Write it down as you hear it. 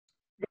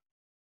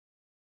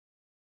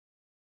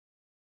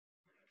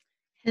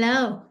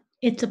Hello,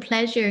 it's a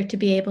pleasure to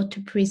be able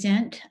to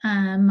present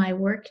my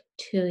work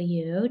to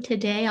you.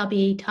 Today I'll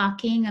be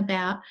talking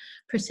about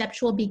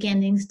perceptual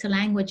beginnings to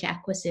language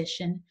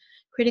acquisition,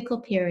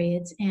 critical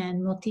periods,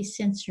 and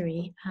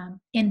multisensory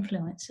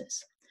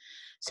influences.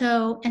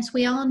 So, as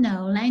we all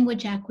know,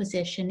 language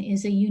acquisition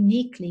is a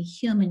uniquely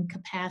human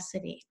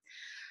capacity.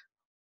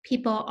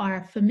 People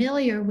are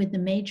familiar with the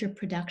major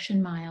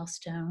production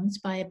milestones.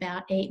 By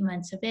about 8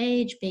 months of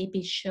age,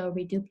 babies show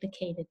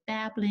reduplicated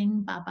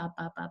babbling, ba ba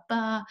ba ba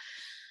ba.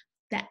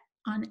 That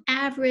on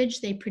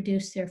average, they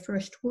produce their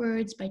first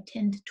words by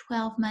 10 to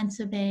 12 months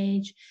of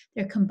age.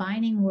 They're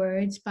combining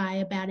words by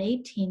about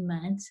 18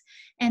 months,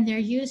 and they're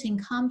using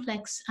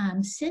complex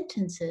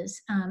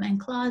sentences and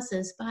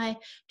clauses by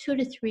 2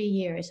 to 3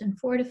 years, and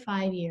 4 to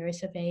 5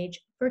 years of age.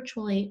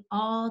 Virtually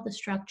all the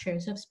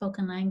structures of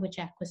spoken language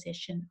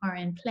acquisition are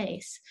in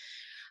place.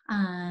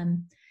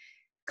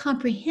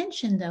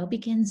 Comprehension, though,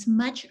 begins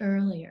much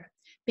earlier.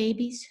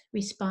 Babies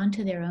respond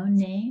to their own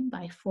name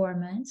by 4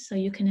 months. So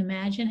you can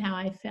imagine how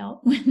I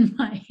felt when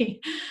my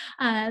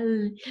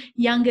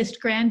youngest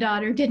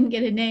granddaughter didn't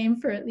get a name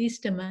for at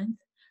least a month.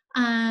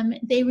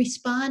 They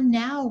respond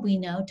now, we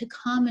know, to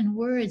common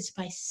words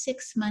by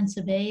 6 months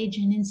of age,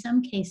 and in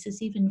some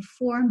cases, even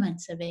 4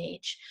 months of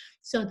age.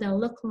 So they'll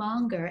look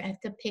longer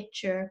at the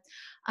picture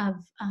of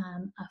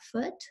a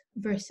foot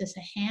versus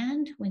a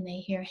hand when they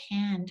hear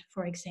hand,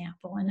 for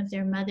example, and of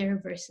their mother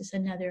versus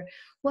another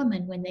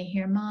woman when they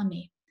hear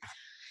mommy.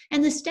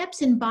 And the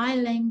steps in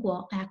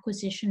bilingual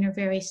acquisition are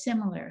very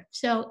similar.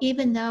 So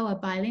even though a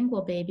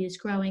bilingual baby is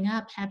growing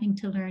up having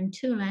to learn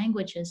 2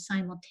 languages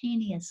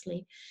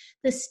simultaneously,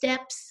 the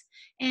steps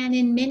and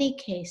in many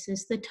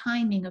cases the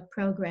timing of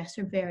progress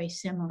are very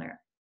similar.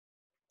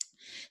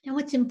 Now,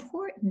 what's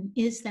important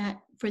is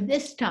that for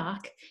this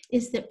talk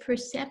is that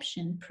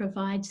perception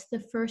provides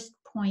the first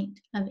point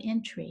of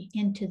entry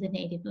into the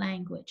native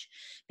language.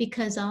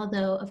 Because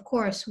although, of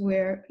course,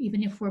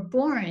 even if we're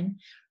born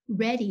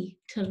ready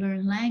to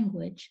learn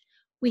language,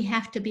 we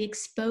have to be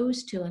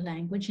exposed to a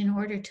language in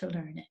order to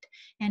learn it.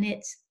 And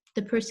it's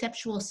the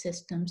perceptual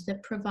systems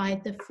that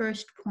provide the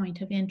first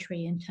point of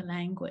entry into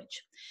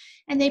language.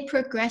 And they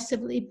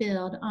progressively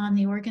build on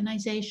the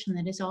organization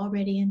that is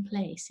already in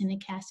place in a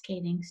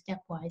cascading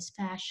stepwise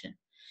fashion.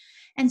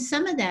 And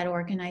some of that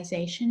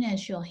organization,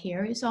 as you'll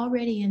hear, is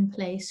already in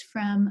place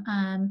from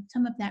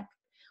some of that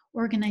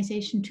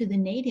organization to the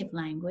native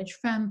language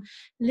from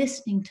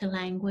listening to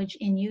language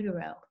in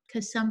utero,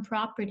 because some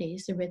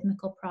properties, the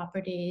rhythmical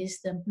properties,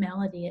 the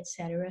melody,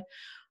 etc.,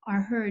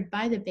 are heard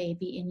by the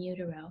baby in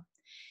utero.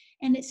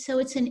 And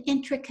it's an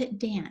intricate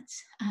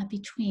dance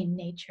between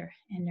nature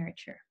and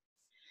nurture.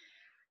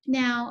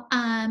 Now,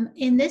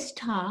 in this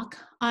talk,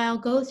 I'll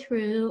go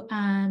through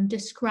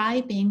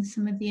describing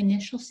some of the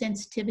initial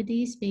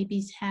sensitivities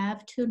babies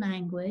have to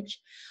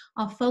language.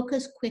 I'll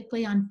focus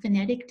quickly on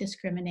phonetic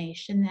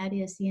discrimination, that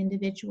is, the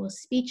individual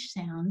speech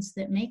sounds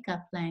that make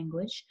up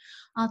language.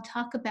 I'll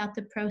talk about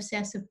the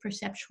process of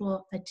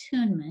perceptual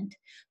attunement,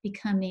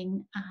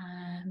 becoming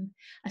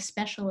a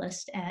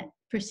specialist at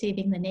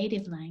perceiving the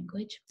native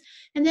language.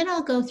 And then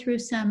I'll go through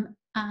some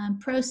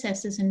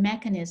processes and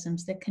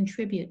mechanisms that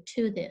contribute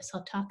to this.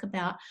 I'll talk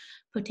about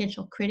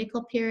potential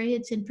critical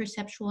periods in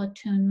perceptual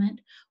attunement,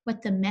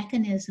 what the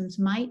mechanisms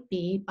might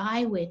be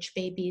by which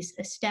babies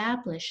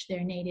establish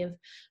their native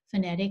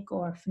phonetic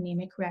or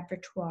phonemic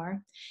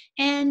repertoire,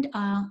 and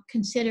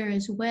consider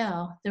as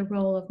well the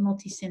role of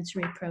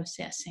multisensory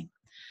processing.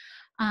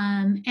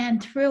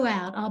 And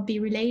throughout, I'll be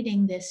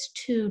relating this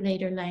to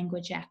later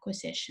language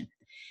acquisition.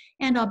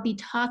 And I'll be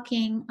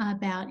talking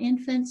about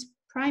infants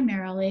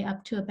primarily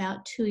up to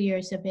about 2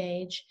 years of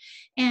age.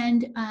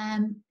 And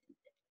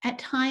at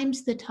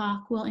times the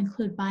talk will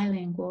include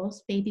bilinguals,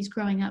 babies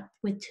growing up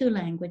with 2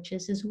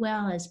 languages, as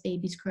well as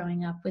babies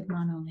growing up with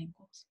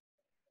monolinguals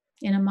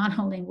in a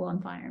monolingual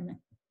environment.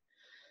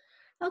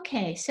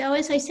 Okay, so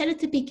as I said at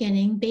the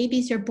beginning,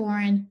 babies are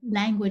born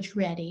language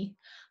ready.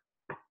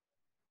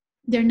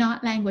 They're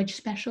not language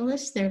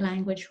specialists, they're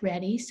language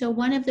ready. So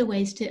one of the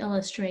ways to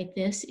illustrate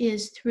this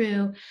is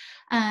through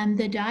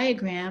the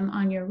diagram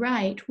on your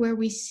right, where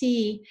we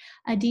see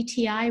a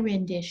DTI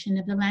rendition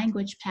of the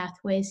language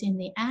pathways in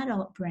the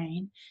adult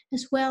brain,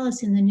 as well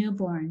as in the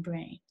newborn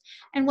brain.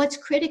 And what's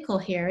critical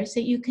here is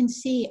that you can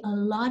see a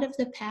lot of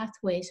the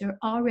pathways are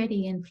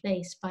already in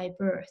place by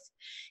birth.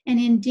 And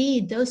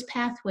indeed, those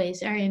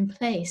pathways are in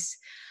place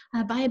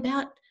by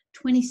about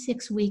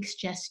 26 weeks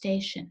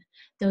gestation,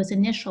 those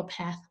initial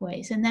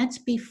pathways. And that's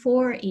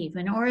before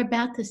even, or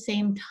about the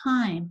same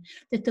time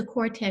that the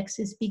cortex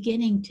is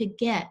beginning to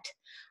get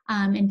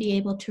and be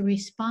able to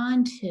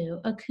respond to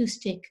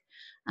acoustic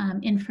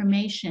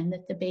information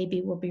that the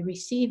baby will be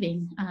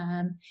receiving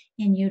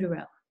in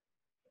utero.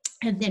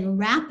 And then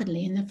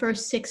rapidly, in the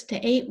first 6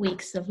 to 8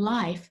 weeks of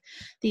life,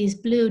 these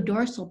blue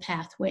dorsal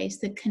pathways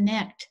that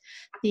connect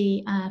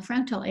the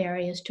frontal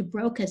areas to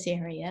Broca's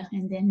area,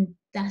 and then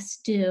thus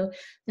do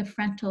the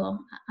frontal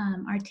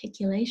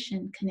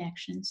articulation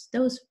connections,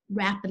 those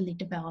rapidly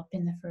develop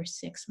in the first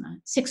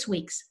 6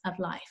 weeks of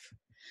life.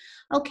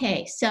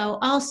 Okay, so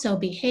also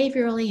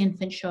behaviorally,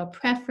 infants show a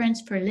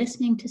preference for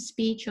listening to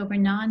speech over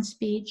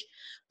non-speech,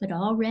 but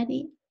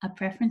already a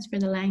preference for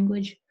the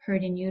language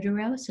heard in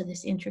utero, so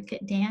this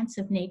intricate dance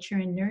of nature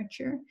and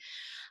nurture.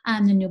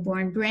 The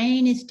newborn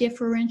brain is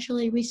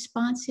differentially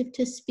responsive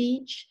to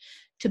speech,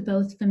 to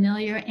both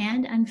familiar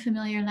and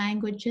unfamiliar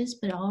languages,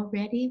 but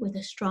already with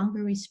a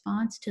stronger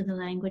response to the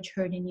language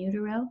heard in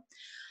utero.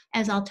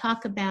 As I'll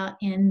talk about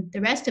in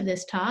the rest of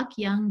this talk,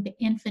 young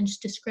infants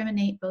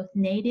discriminate both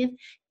native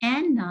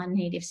and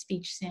non-native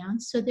speech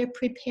sounds, so they're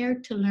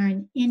prepared to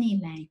learn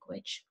any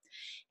language.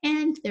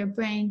 And their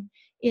brain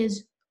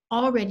is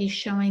already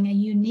showing a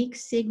unique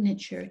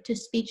signature to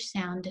speech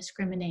sound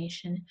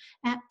discrimination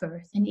at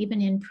birth and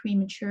even in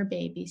premature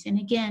babies. And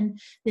again,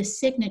 this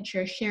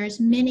signature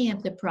shares many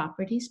of the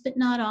properties, but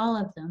not all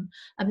of them,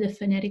 of the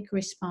phonetic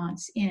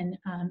response in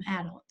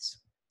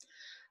adults.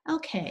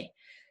 Okay.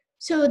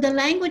 So the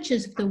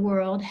languages of the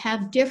world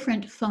have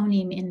different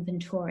phoneme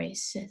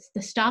inventories.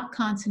 The stop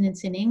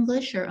consonants in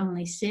English are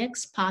only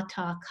 6, pa,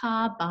 ta,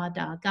 ka, ba,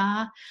 da,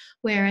 ga,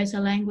 whereas a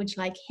language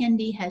like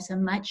Hindi has a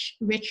much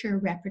richer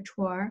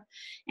repertoire.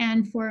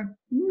 And for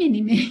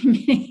many, many,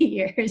 many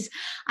years,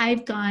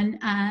 I've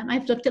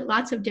looked at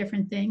lots of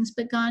different things,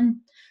 but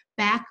gone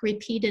back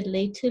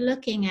repeatedly to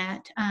looking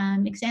at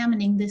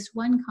examining this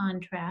one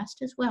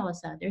contrast as well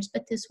as others,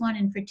 but this one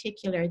in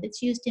particular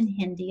that's used in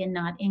Hindi and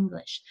not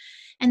English.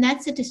 And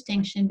that's a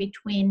distinction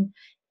between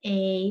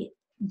a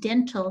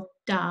dental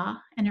da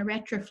and a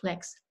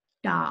retroflex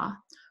da,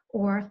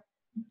 or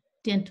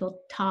dental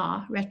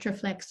ta,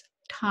 retroflex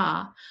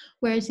ta,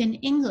 whereas in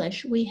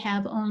English we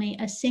have only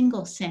a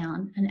single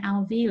sound, an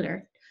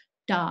alveolar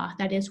da,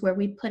 that is where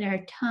we put our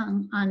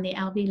tongue on the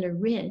alveolar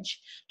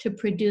ridge to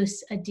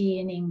produce a D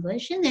in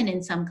English, and then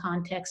in some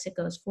contexts it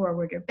goes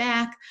forward or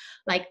back,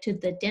 like to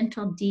the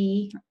dental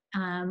D,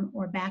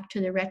 or back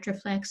to the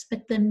retroflex,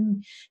 but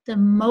the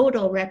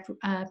modal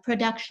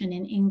production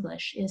in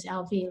English is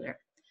alveolar.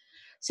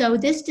 So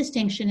this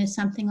distinction is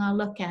something I'll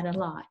look at a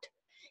lot.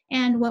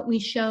 And what we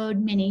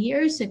showed many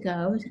years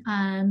ago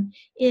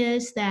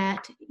is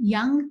that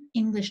young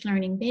English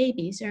learning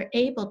babies are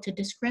able to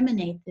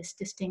discriminate this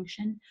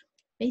distinction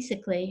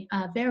basically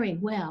very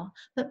well,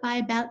 but by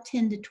about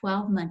 10 to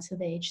 12 months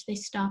of age, they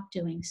stop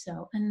doing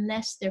so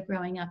unless they're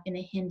growing up in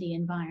a Hindi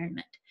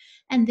environment.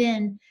 And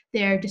then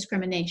their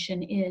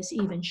discrimination is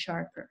even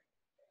sharper.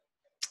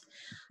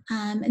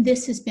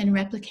 This has been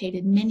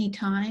replicated many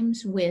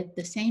times with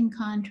the same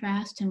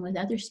contrast and with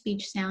other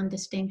speech sound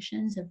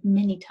distinctions of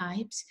many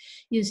types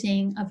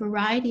using a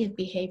variety of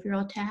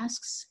behavioral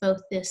tasks, both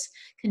this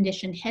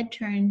conditioned head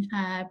turn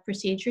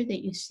procedure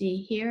that you see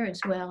here, as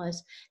well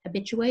as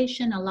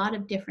habituation, a lot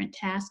of different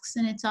tasks.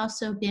 And it's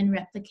also been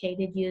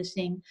replicated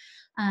using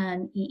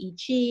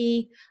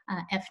EEG,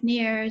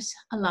 FNIRS,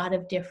 a lot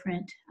of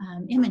different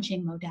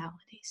imaging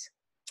modalities.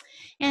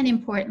 And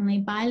importantly,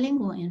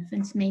 bilingual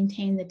infants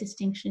maintain the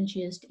distinctions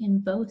used in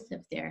both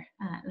of their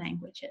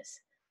languages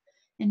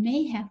and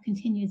may have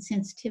continued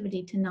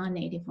sensitivity to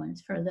non-native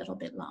ones for a little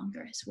bit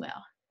longer as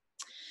well.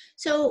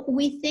 So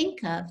we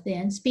think of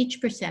then speech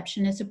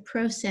perception as a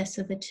process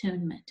of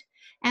attunement.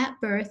 At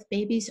birth,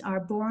 babies are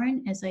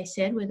born, as I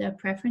said, with a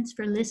preference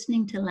for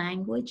listening to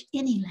language,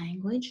 any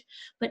language,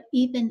 but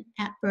even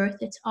at birth,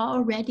 it's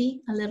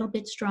already a little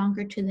bit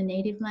stronger to the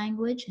native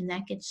language, and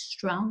that gets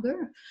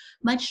stronger,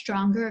 much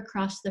stronger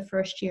across the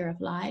first year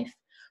of life.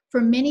 For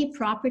many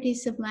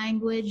properties of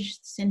language,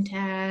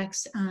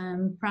 syntax,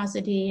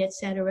 prosody,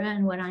 etc.,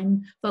 and what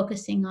I'm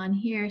focusing on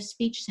here,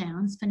 speech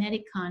sounds,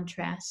 phonetic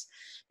contrasts,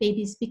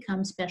 babies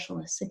become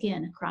specialists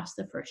again across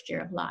the first year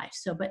of life.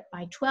 So, but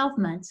by 12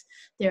 months,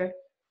 they're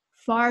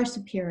far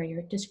superior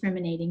at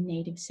discriminating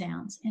native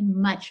sounds and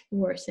much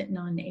worse at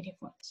non-native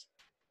ones.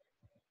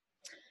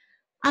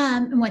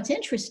 And what's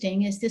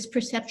interesting is this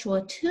perceptual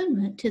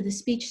attunement to the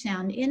speech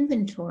sound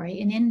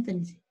inventory in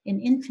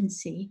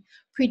infancy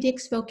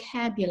predicts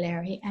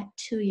vocabulary at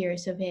 2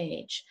 years of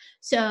age.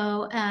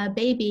 So a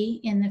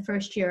baby in the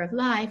first year of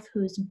life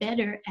who's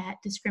better at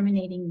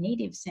discriminating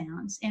native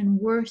sounds and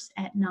worse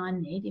at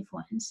non-native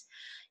ones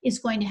is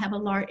going to have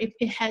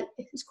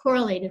it's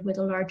correlated with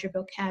a larger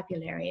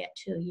vocabulary at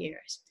 2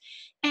 years.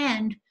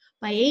 And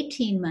by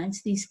 18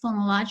 months, these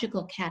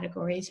phonological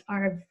categories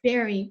are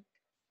very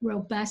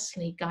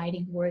robustly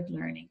guiding word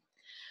learning.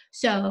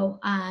 So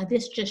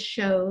this just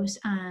shows,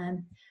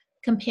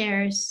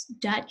 compares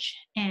Dutch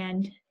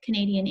and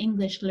Canadian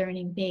English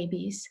learning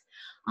babies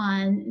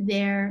on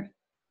their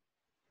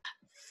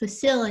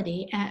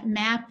facility at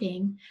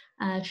mapping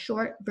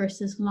short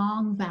versus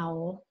long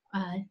vowel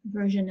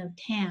version of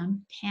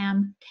tam,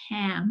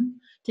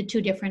 to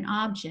two different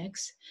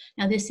objects.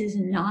 Now this is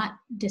not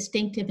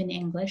distinctive in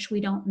English.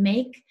 We don't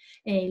make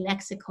a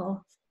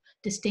lexical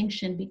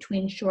distinction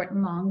between short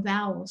and long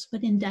vowels,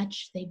 but in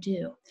Dutch they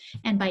do.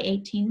 And by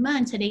 18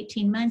 months, at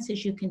 18 months,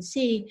 as you can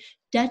see,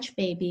 Dutch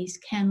babies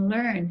can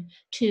learn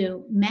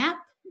to map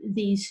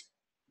these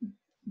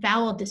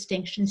vowel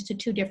distinctions to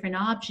two different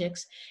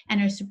objects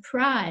and are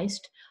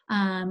surprised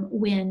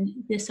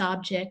when this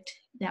object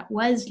that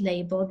was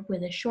labeled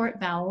with a short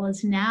vowel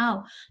is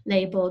now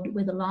labeled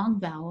with a long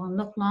vowel and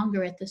look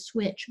longer at the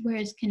switch,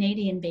 whereas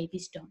Canadian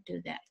babies don't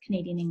do that,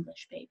 Canadian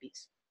English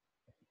babies.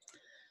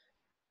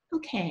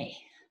 Okay.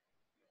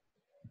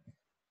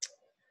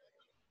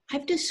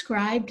 I've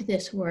described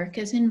this work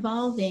as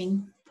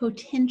involving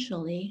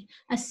potentially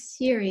a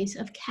series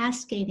of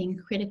cascading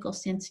critical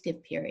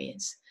sensitive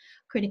periods,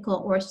 critical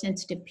or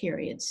sensitive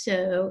periods.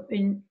 So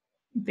in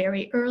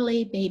very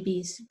early,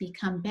 babies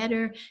become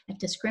better at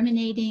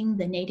discriminating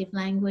the native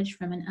language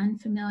from an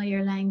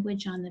unfamiliar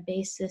language on the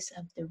basis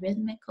of the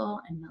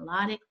rhythmical and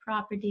melodic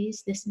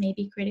properties. This may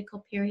be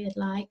critical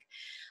period-like.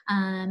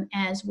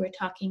 As we're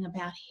talking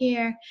about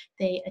here,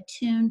 they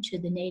attune to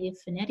the native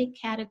phonetic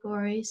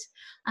categories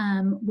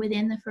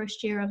within the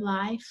first year of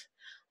life.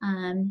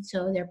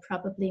 So they're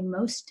probably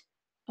most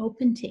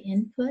open to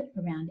input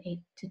around 8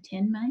 to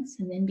 10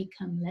 months and then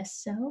become less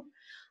so.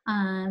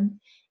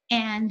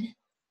 And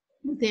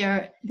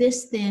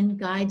this then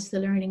guides the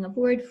learning of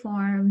word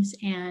forms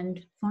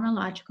and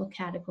phonological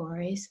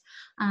categories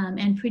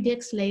and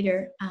predicts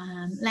later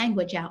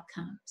language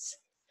outcomes.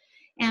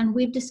 And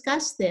we've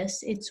discussed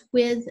this. It's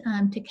with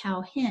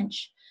Takao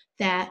Hinch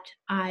that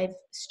I've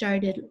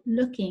started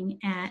looking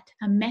at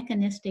a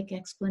mechanistic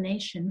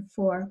explanation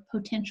for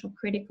potential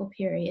critical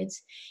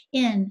periods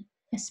in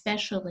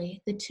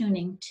especially the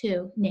tuning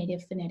to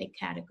native phonetic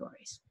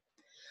categories.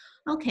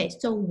 Okay,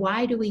 so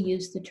why do we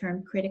use the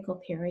term critical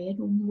period?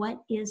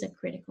 What is a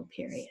critical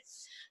period?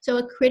 So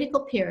a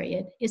critical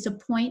period is a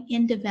point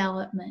in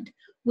development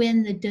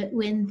when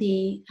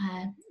the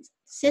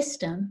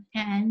system,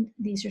 and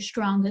these are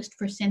strongest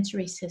for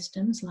sensory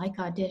systems like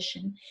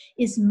audition,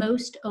 is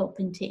most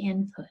open to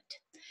input.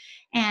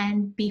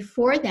 And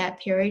before that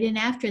period and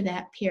after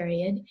that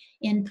period,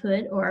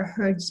 input or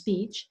heard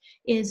speech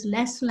is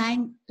less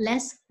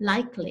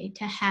likely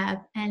to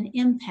have an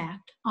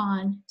impact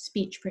on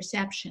speech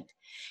perception.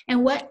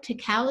 And what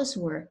Takao's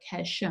work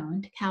has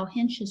shown, Takao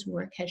Hinch's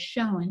work has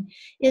shown,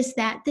 is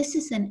that this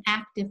is an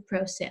active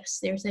process.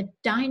 There's a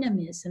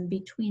dynamism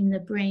between the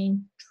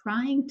brain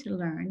trying to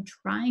learn,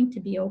 trying to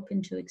be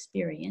open to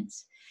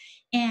experience,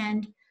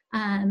 and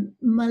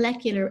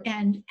molecular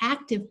and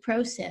active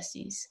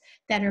processes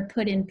that are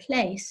put in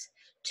place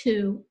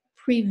to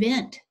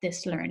prevent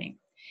this learning.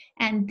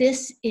 And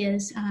this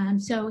is,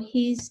 so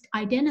he's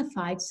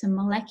identified some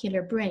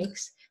molecular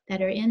breaks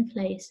that are in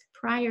place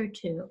prior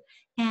to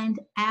and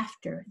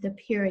after the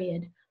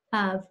period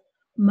of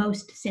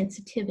most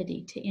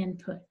sensitivity to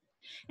input.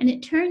 And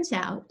it turns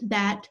out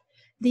that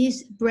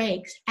these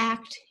breaks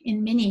act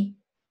in many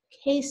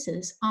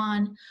cases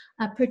on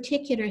a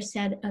particular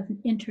set of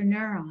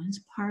interneurons,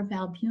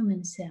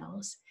 parvalbumin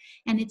cells,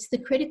 and it's the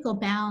critical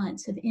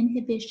balance of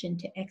inhibition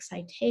to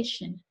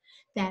excitation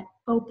that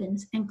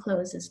opens and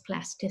closes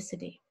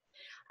plasticity.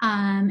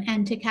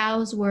 And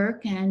Takao's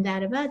work and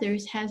that of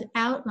others has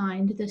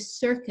outlined the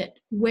circuit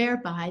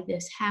whereby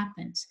this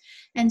happens.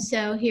 And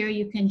so here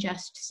you can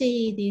just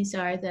see these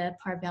are the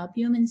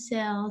parvalbumin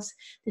cells.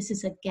 This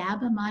is a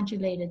GABA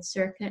modulated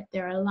circuit.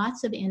 There are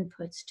lots of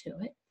inputs to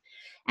it.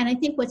 And I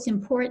think what's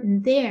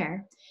important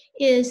there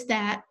is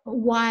that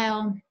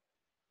while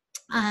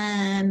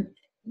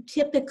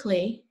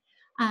typically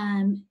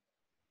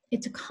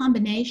it's a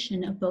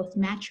combination of both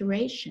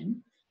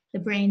maturation, the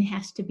brain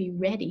has to be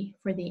ready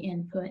for the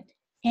input,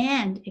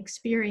 and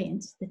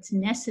experience that's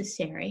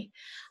necessary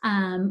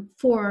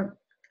for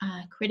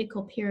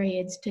critical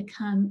periods to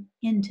come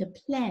into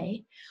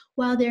play,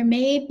 while there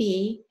may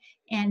be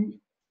an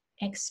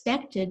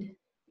expected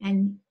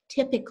and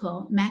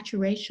typical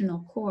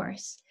maturational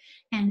course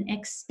and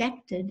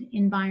expected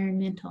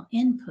environmental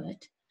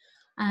input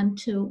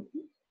to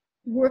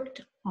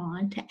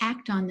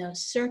act on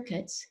those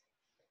circuits.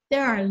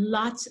 There are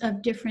lots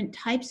of different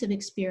types of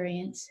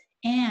experience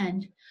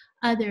and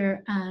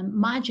other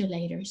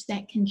modulators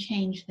that can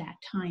change that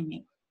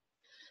timing.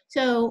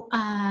 So,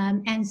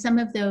 and some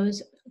of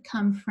those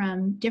come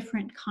from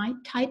different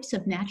types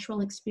of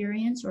natural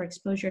experience or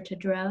exposure to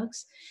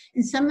drugs.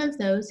 And some of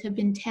those have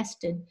been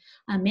tested,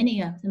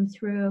 many of them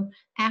through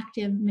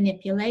active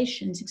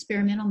manipulations,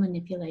 experimental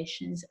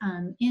manipulations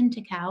in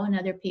Takao and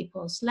other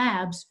people's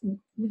labs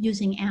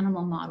using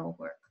animal model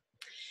work.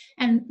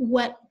 And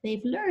what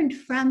they've learned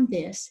from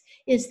this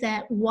is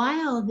that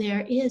while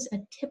there is a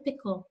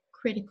typical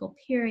critical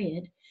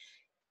period,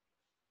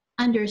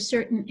 under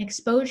certain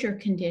exposure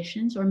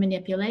conditions or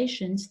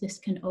manipulations, this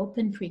can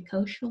open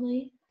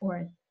precocially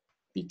or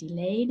be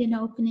delayed in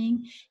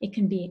opening. It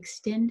can be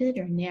extended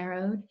or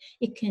narrowed.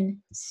 It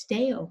can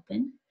stay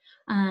open,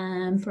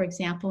 for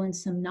example, in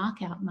some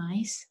knockout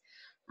mice,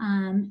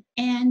 and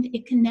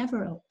it can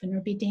never open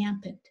or be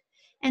dampened.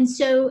 And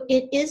so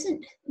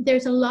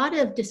there's a lot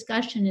of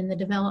discussion in the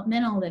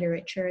developmental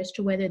literature as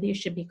to whether these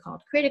should be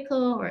called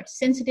critical or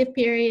sensitive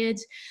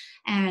periods.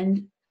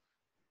 And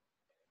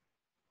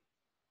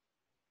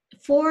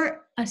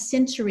for a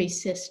sensory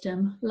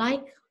system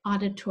like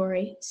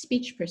auditory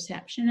speech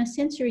perception, a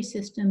sensory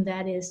system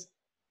that is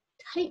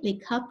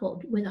tightly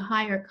coupled with a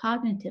higher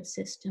cognitive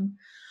system,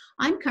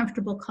 I'm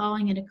comfortable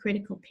calling it a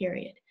critical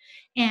period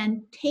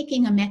and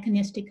taking a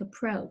mechanistic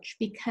approach,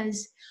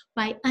 because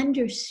by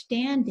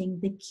understanding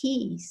the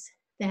keys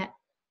that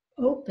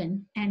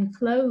open and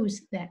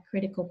close that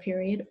critical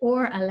period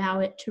or allow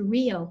it to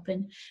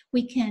reopen,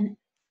 we can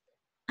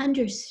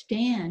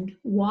understand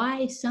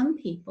why some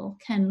people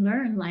can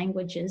learn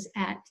languages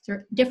at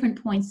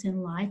different points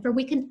in life, or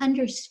we can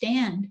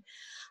understand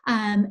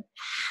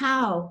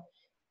how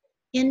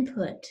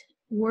input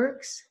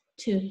works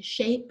to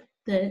shape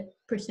the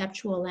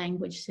perceptual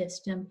language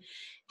system,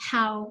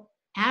 how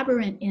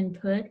aberrant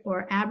input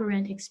or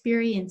aberrant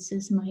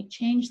experiences might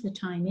change the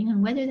timing,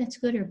 and whether that's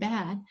good or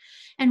bad.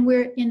 And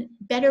we're in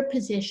better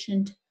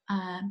positioned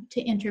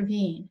to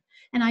intervene.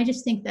 And I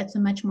just think that's a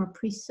much more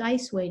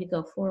precise way to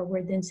go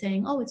forward than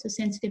saying, oh, it's a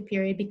sensitive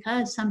period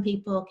because some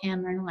people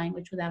can learn a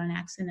language without an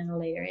accent at a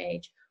later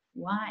age.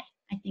 Why,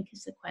 I think,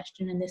 is the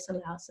question, and this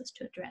allows us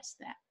to address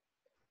that.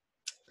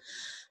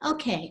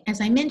 Okay,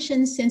 as I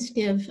mentioned,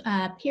 sensitive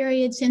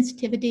period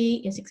sensitivity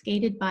is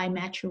gated by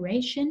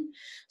maturation.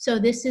 So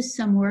this is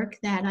some work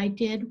that I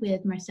did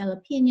with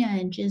Marcela Pina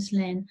and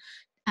Ghislaine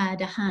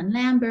Dahan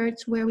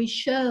Lamberts, where we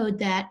showed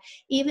that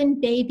even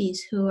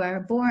babies who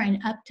are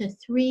born up to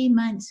 3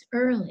 months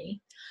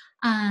early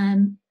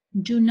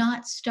do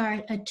not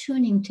start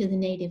attuning to the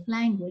native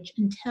language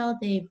until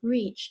they've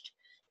reached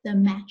the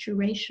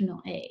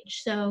maturational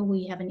age. So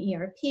we have an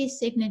ERP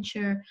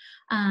signature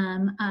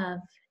of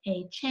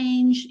a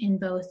change in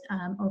both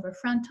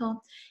overfrontal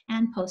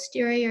and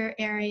posterior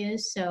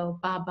areas, so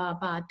ba ba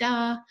ba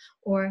da,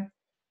 or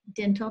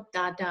dental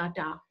da da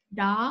da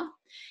da.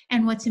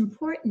 And what's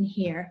important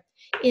here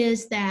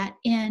is that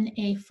in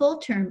a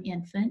full-term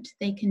infant,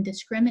 they can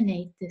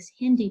discriminate this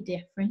Hindi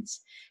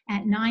difference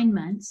at 9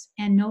 months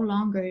and no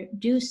longer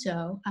do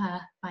so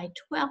by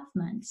 12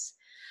 months.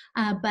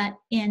 But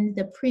in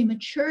the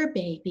premature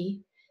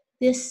baby,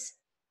 this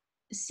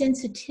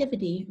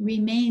sensitivity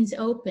remains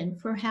open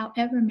for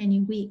however many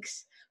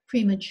weeks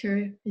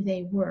premature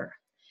they were.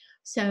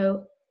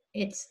 So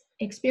its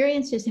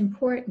experience is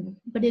important,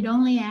 but it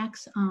only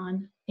acts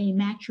on a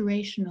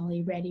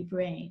maturationally ready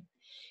brain.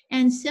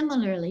 And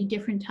similarly,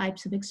 different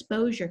types of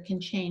exposure can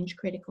change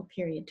critical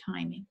period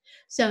timing.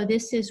 So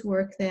this is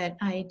work that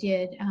I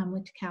did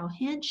with Cal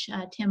Hinch,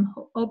 Tim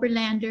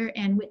Oberlander,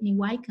 and Whitney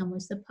Wycombe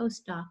was the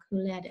postdoc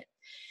who led it.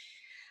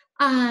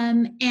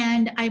 And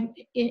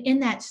in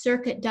that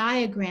circuit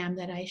diagram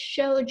that I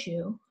showed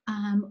you,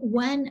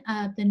 one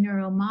of the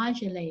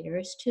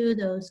neuromodulators to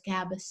those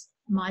GABA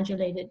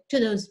modulated, to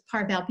those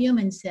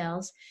parvalbumin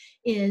cells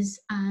is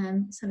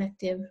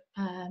selective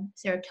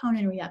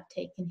serotonin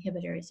reuptake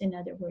inhibitors, in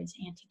other words,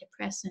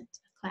 antidepressants,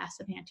 a class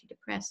of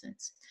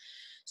antidepressants.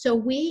 So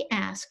we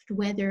asked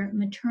whether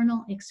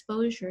maternal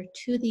exposure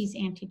to these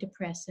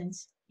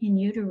antidepressants in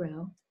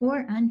utero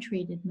or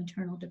untreated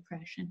maternal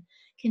depression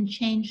can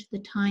change the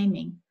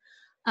timing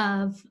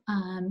of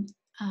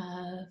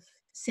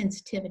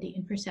sensitivity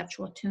and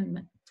perceptual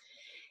attunement.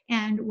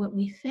 And what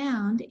we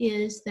found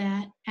is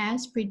that,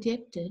 as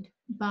predicted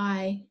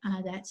by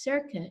that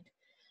circuit,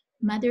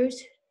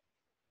 mothers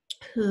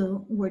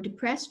who were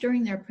depressed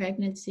during their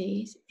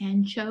pregnancies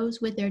and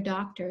chose with their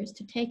doctors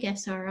to take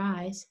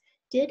SRIs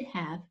did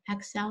have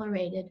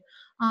accelerated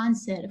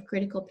onset of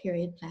critical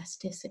period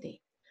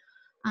plasticity.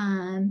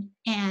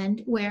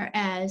 And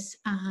whereas,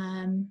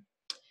 and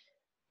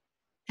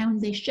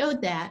they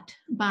showed that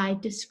by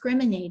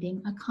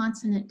discriminating a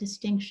consonant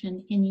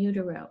distinction in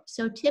utero.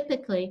 So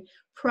typically,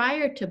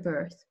 prior to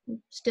birth,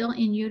 still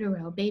in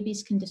utero,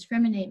 babies can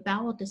discriminate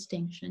vowel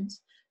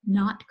distinctions,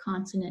 not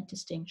consonant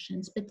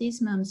distinctions. But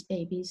these mums'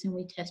 babies, and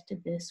we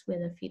tested this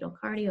with a fetal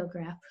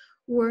cardiograph,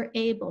 were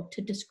able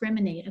to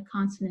discriminate a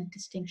consonant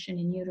distinction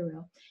in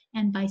utero.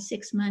 And by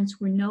 6 months,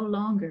 were no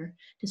longer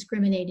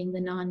discriminating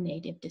the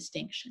non-native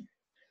distinction.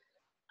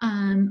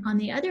 On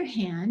the other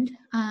hand,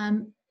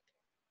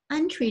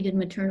 untreated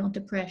maternal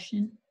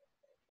depression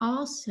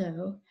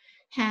also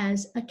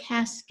has a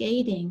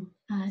cascading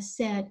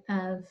set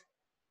of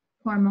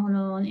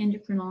hormonal and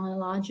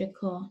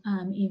endocrinological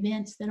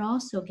events that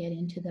also get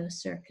into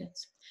those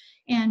circuits.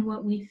 And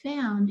what we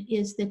found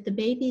is that the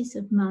babies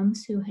of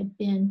mums who had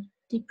been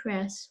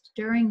depressed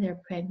during their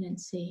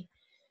pregnancy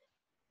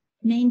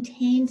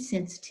maintained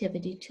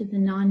sensitivity to the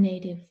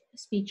non-native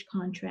speech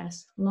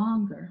contrast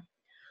longer.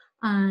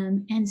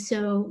 And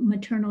so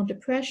maternal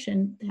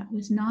depression that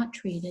was not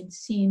treated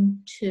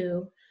seemed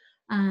to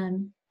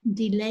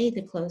delay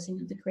the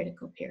closing of the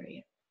critical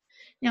period.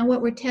 Now,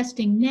 what we're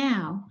testing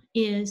now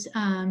is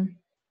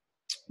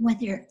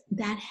whether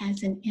that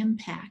has an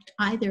impact,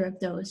 either of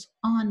those,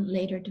 on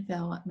later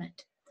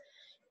development.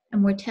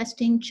 And we're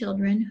testing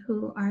children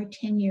who are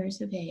 10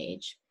 years of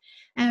age.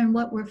 And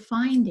what we're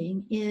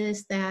finding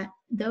is that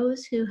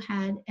those who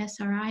had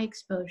SRI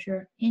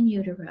exposure in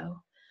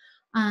utero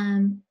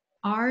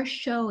are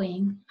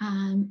showing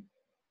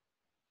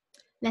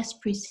less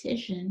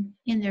precision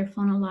in their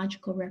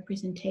phonological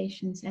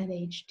representations at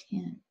age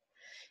 10.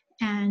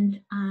 And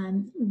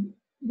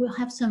we'll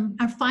have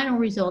our final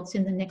results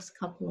in the next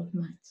couple of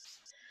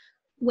months.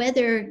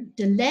 Whether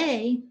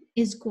delay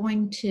is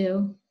going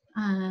to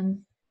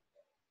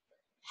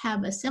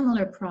have a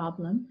similar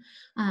problem,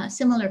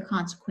 similar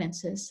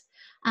consequences,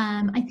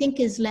 I think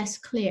is less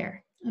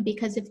clear,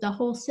 because if the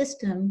whole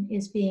system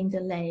is being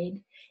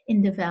delayed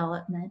in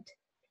development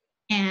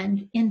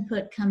and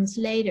input comes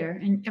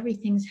later and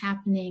everything's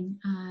happening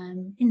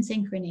in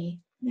synchrony,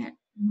 that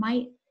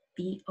might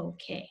be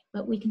okay.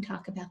 But we can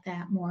talk about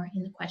that more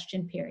in the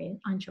question period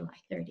on July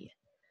 30th.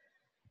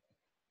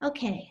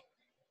 Okay.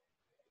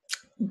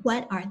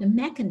 What are the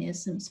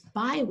mechanisms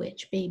by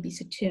which babies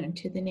attune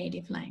to the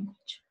native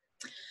language?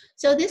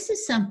 So this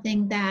is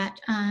something that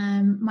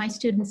my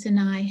students and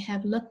I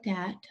have looked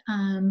at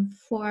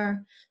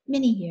for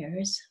many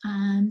years.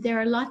 There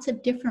are lots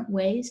of different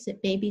ways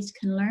that babies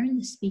can learn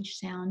the speech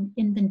sound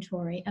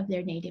inventory of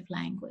their native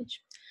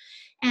language.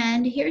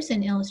 And here's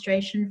an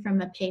illustration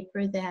from a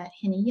paper that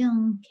Hina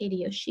Young,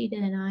 Katie Yoshida,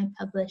 and I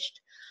published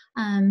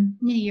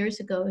many years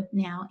ago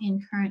now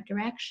in Current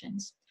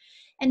Directions.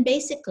 And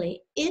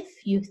basically,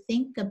 if you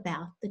think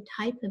about the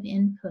type of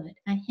input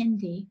a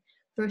Hindi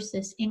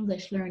versus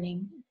English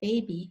learning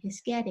baby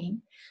is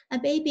getting, a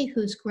baby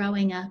who's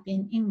growing up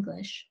in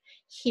English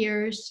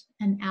hears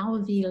an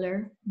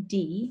alveolar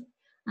D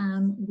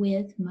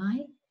with my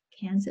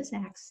Kansas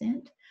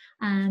accent.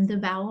 The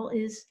vowel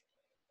is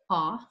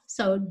ah,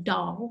 so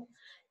doll.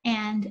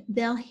 And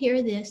they'll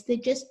hear this,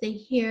 they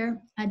hear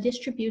a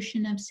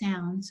distribution of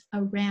sounds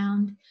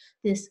around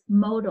this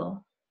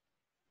modal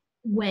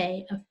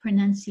way of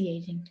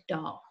pronunciating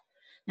doll.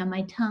 Now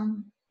my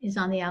tongue is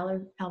on the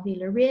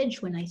alveolar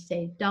ridge when I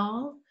say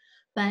doll,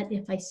 but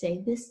if I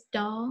say this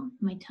doll,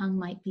 my tongue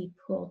might be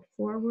pulled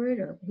forward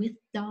or with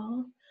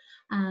doll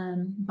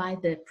by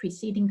the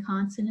preceding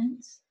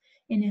consonants.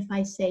 And if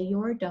I say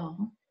your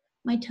doll,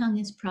 my tongue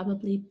is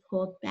probably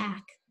pulled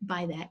back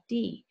by that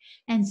D.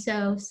 And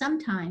so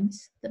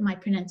sometimes my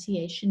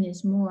pronunciation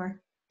is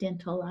more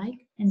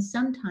dental-like, and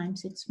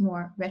sometimes it's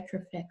more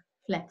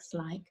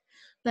retroflex-like,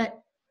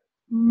 but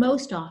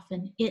most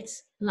often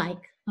it's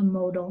like a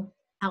modal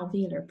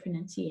alveolar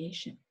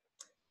pronunciation.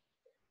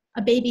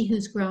 A baby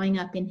who's growing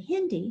up in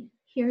Hindi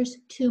hears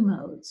two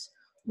modes,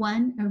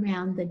 one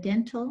around the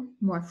dental,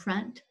 more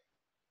front,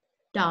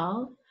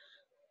 dal,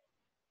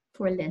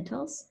 for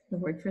lentils, the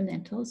word for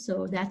lentils.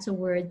 So that's a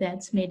word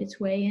that's made its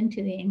way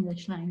into the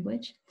English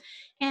language.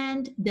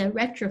 And the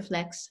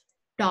retroflex,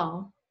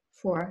 dal,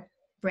 for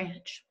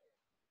branch.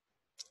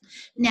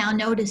 Now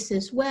notice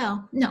as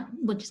well, no,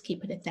 we'll just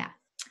keep it at that.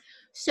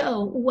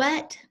 So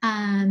what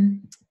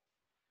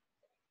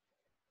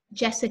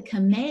Jessica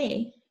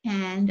May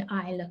and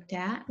I looked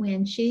at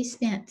when she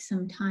spent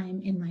some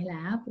time in my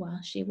lab while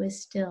she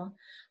was still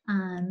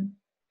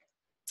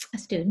a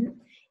student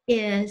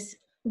is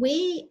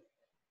we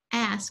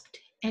asked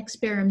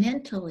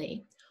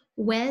experimentally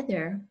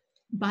whether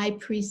by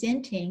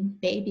presenting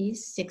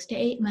babies 6 to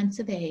 8 months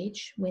of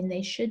age, when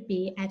they should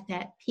be at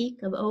that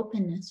peak of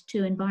openness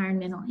to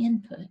environmental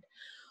input,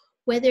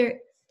 whether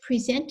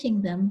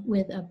presenting them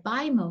with a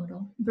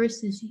bimodal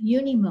versus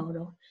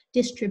unimodal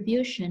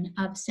distribution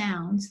of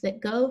sounds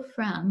that go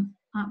from,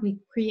 we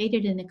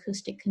created an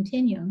acoustic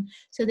continuum,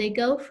 so they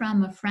go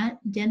from a front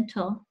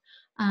dental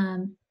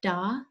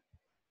da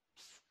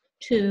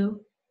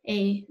to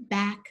a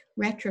back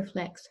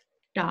retroflex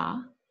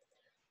da.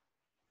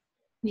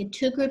 We had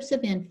two groups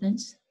of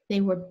infants.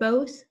 They were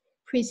both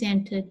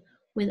presented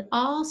with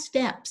all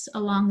steps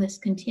along this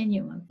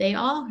continuum. They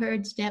all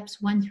heard steps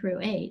 1 through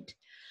 8,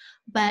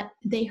 but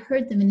they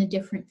heard them in a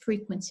different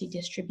frequency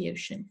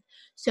distribution.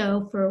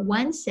 So for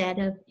one set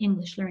of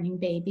English learning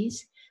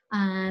babies,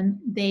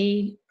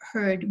 they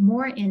heard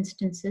more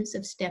instances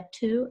of step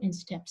 2 and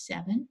step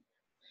 7.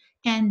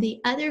 And the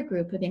other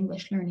group of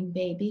English learning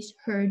babies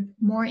heard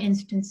more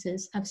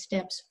instances of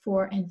steps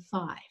 4 and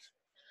 5.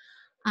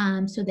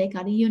 So they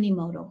got a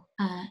unimodal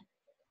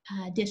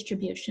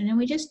distribution. And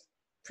we just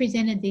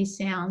presented these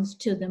sounds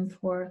to them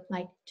for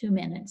like 2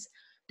 minutes.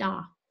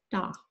 Da,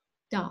 da,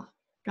 da,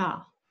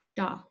 da,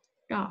 da,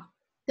 da,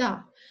 da.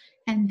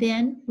 And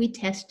then we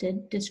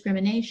tested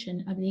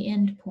discrimination of the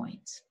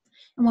endpoints.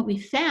 And what we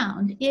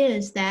found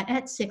is that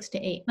at 6 to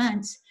 8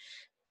 months,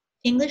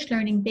 English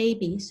learning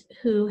babies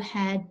who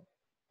had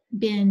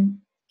been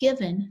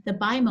given the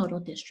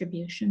bimodal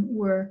distribution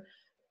were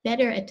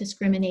better at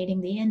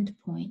discriminating the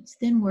endpoints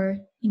than were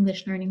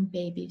English learning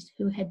babies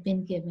who had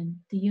been given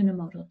the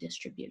unimodal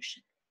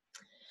distribution.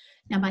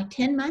 Now by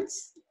 10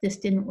 months, this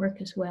didn't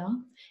work as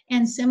well,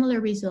 and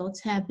similar results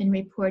have been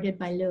reported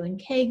by Liu and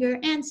Kager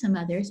and some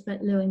others,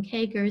 but Liu and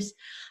Kager's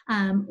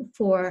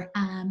for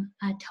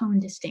a tone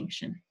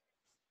distinction.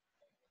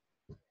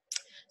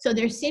 So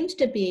there seems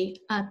to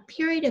be a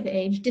period of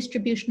age.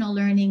 Distributional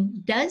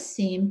learning does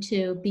seem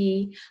to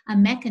be a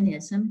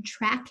mechanism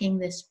tracking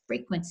this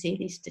frequency,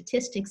 these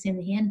statistics in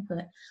the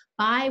input,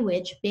 by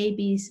which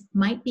babies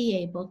might be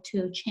able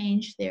to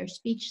change their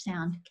speech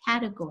sound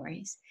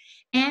categories.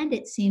 And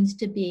it seems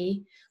to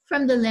be,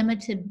 from the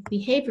limited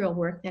behavioral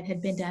work that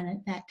had been done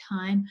at that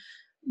time,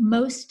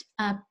 most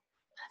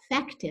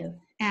effective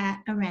at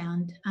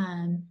around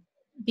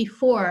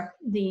before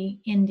the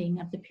ending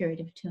of the period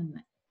of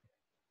attunement.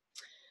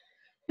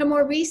 And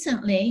more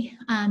recently,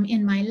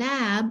 in my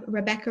lab,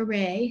 Rebecca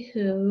Ray,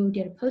 who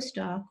did a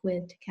postdoc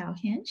with Takao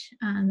Hinch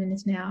and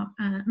is now,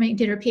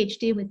 did her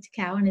PhD with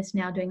Takao and is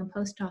now doing a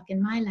postdoc in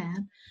my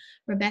lab,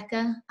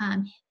 Rebecca,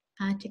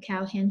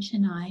 Takao Hinch,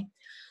 and I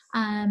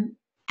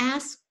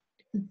asked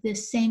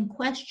this same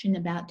question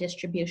about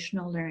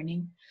distributional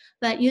learning,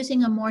 but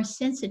using a more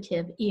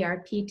sensitive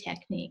ERP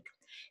technique,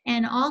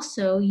 and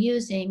also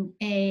using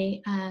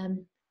a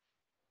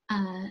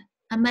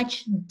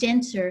much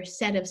denser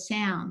set of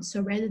sounds.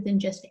 So rather than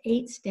just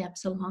 8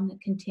 steps along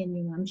a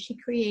continuum, she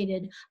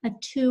created a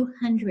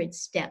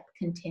 200-step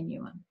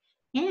continuum.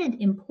 And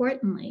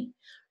importantly,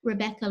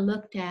 Rebecca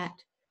looked at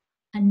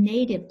a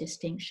native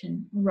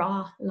distinction,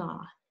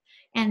 ra-la.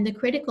 And the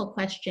critical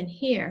question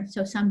here,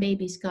 so some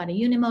babies got a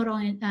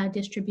unimodal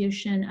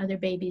distribution, other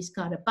babies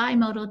got a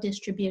bimodal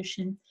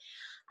distribution.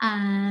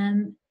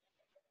 And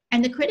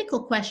the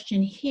critical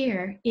question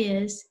here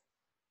is,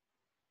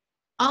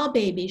 all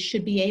babies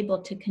should be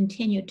able to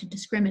continue to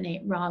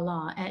discriminate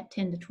ra-la at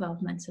 10 to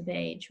 12 months of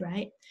age,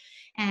 right?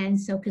 And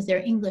so, because they're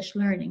English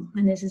learning,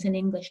 and this is an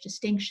English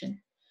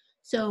distinction.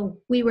 So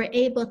we were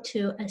able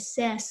to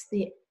assess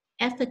the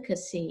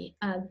efficacy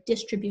of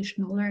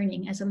distributional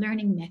learning as a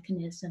learning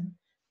mechanism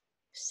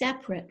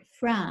separate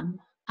from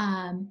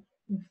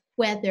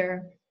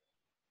whether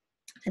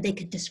they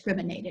could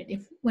discriminate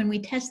it. When we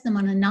test them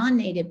on a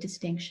non-native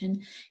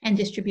distinction and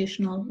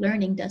distributional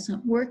learning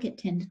doesn't work at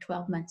 10 to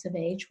 12 months of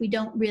age, we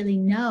don't really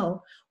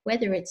know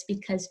whether it's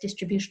because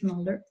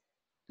distributional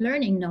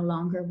learning no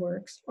longer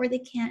works or they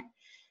can't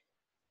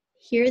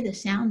hear the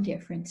sound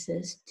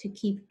differences to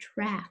keep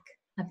track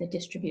of the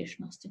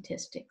distributional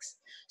statistics.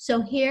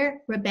 So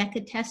here, Rebecca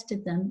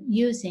tested them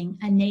using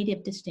a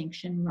native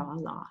distinction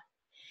ra-la.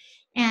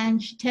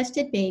 And she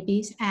tested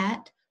babies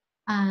at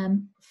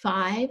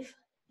 5,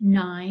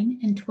 9,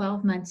 and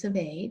 12 months of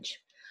age.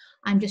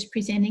 I'm just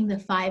presenting the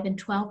 5 and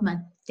 12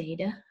 month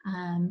data.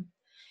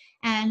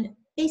 And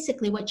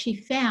basically what she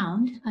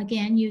found,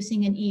 again,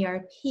 using an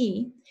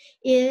ERP,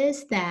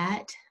 is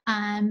that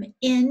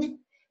in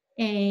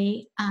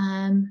a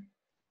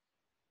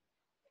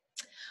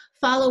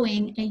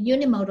following a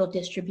unimodal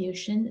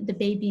distribution, the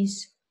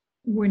babies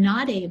were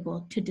not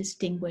able to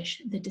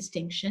distinguish the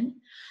distinction.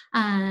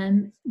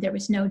 There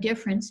was no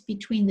difference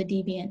between the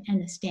deviant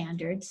and the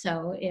standard,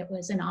 so it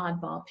was an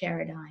oddball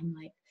paradigm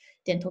like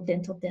dental,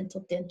 dental,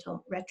 dental,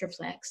 dental,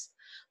 retroflex.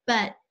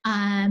 But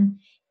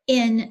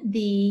in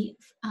the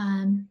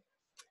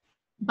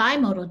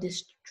bimodal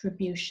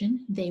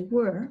distribution, they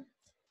were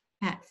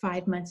at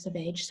 5 months of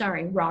age,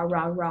 sorry, ra,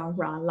 ra, ra,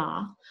 ra,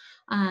 la.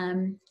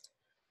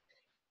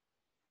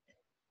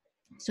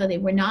 So they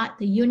were not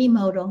the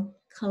unimodal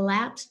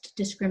collapsed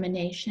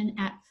discrimination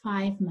at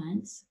 5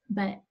 months,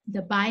 but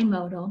the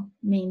bimodal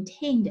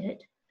maintained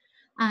it.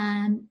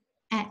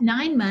 At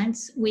 9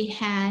 months, we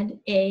had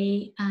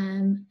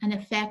an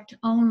effect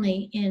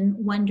only in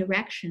one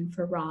direction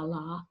for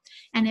ra-la.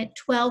 And at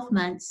 12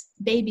 months,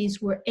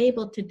 babies were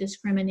able to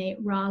discriminate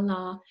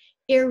ra-la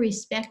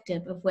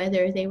irrespective of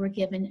whether they were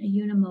given a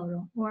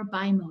unimodal or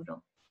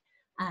bimodal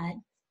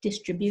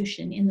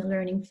distribution in the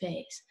learning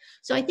phase.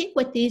 So I think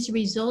what these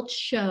results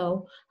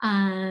show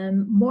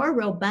more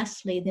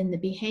robustly than the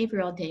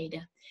behavioral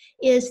data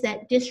is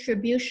that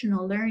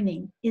distributional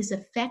learning is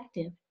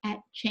effective at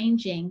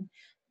changing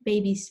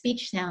babies'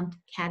 speech sound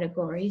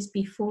categories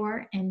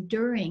before and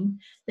during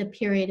the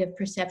period of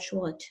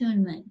perceptual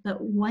attunement.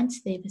 But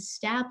once they've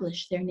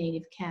established their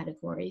native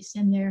categories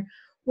and they're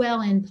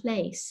well in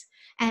place,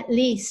 at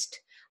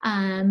least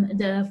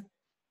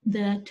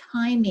the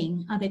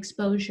timing of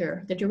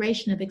exposure, the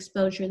duration of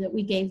exposure that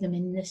we gave them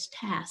in this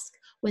task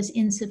was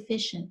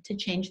insufficient to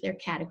change their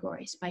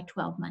categories by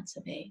 12 months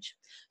of age.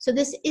 So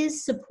this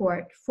is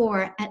support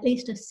for at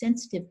least a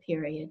sensitive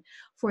period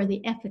for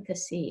the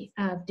efficacy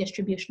of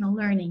distributional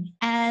learning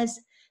as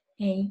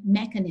a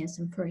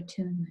mechanism for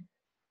attunement.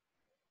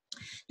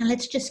 Now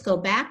let's just go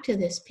back to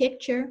this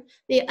picture.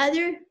 The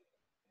other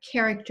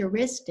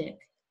characteristic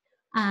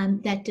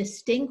that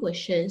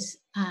distinguishes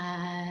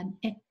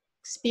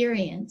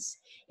experience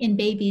in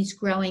babies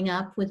growing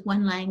up with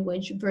one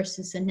language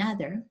versus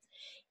another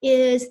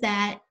is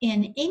that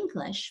in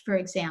English, for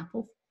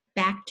example,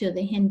 back to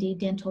the Hindi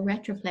dental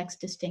retroflex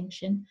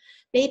distinction,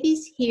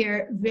 babies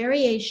hear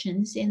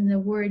variations in the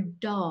word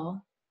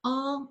doll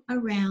all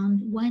around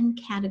one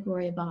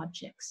category of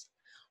objects,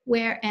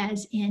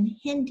 whereas in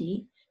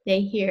Hindi,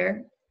 they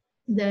hear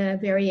the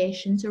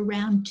variations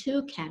around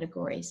 2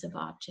 categories of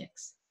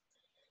objects.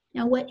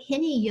 Now, what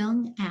Henny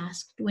Jung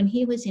asked when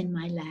he was in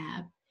my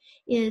lab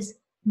is,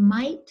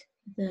 might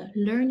the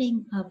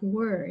learning of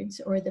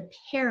words or the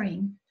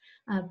pairing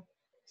of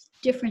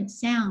different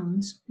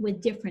sounds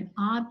with different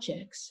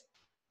objects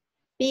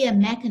be a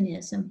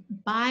mechanism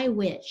by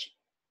which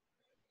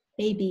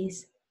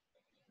babies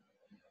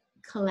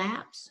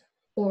collapse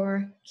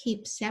or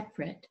keep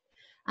separate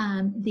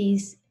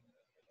these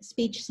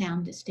speech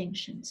sound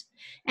distinctions?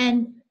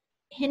 And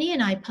Henny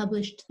and I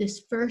published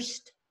this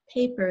first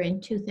paper in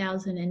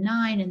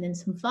 2009 and then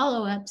some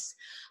follow-ups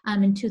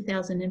in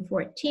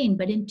 2014.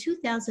 But in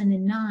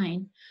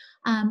 2009,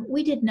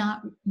 we did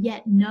not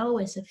yet know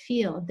as a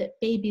field that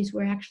babies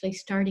were actually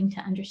starting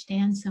to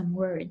understand some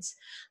words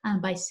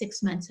by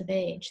 6 months of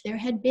age. There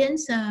had been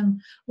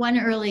one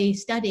early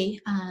study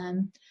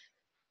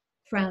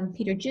from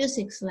Peter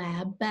Juzik's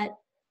lab, but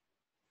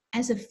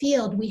as a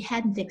field, we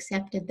hadn't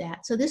accepted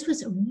that. So this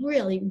was a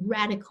really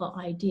radical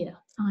idea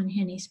on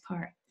Henny's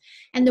part.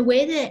 And the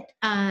way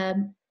that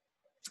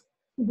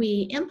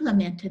we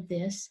implemented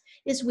this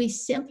is we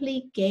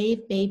simply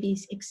gave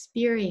babies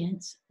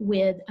experience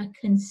with a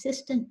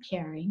consistent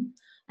pairing,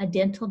 a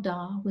dental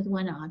DAW with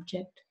one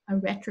object, a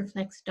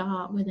retroflex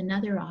DAW with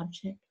another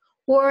object,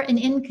 or an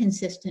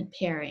inconsistent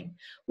pairing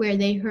where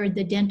they heard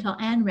the dental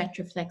and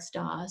retroflex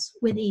DAWs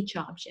with each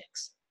object.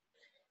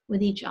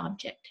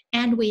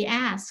 And we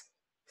asked,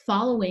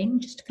 following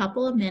just a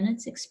couple of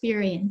minutes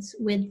experience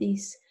with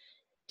these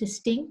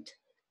distinct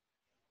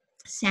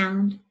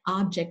sound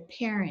object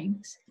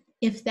pairings,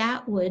 if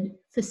that would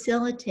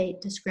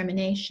facilitate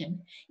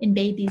discrimination in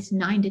babies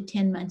 9 to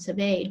 10 months of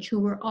age who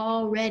were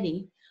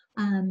already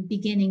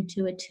beginning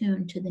to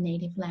attune to the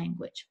native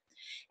language.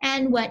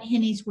 And what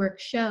Henny's work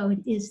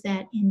showed is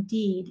that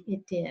indeed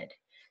it did.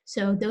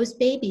 So those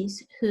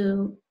babies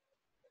who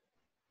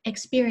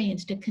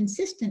experienced a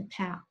consistent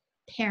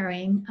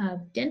pairing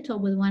of dental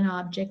with one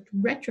object,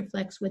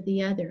 retroflex with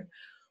the other,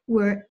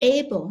 were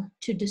able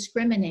to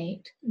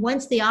discriminate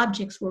once the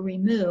objects were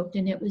removed,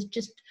 and it was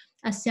just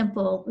a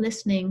simple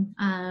listening,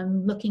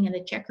 looking at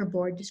a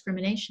checkerboard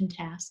discrimination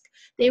task.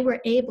 They were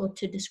able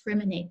to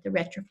discriminate the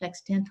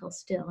retroflex dental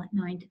still at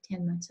 9 to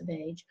 10 months of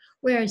age,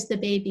 whereas the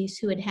babies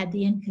who had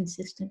the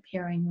inconsistent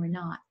pairing were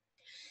not.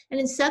 And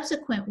in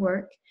subsequent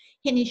work,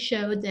 Henny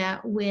showed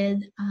that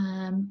with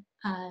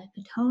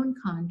the tone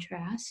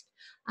contrast,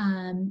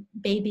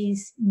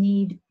 babies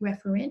need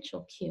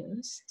referential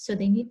cues. So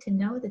they need to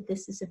know that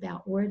this is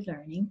about word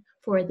learning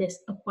for this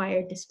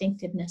acquired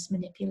distinctiveness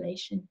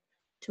manipulation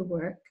to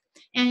work.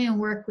 And in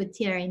work with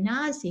Thierry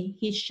Nazi,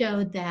 he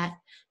showed that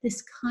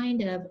this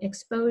kind of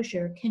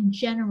exposure can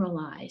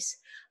generalize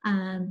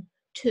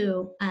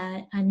to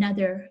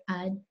another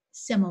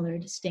similar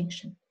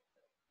distinction.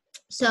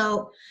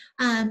 So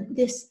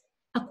this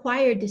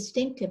acquired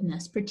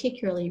distinctiveness,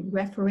 particularly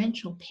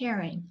referential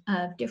pairing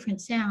of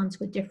different sounds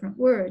with different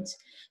words,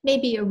 may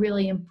be a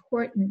really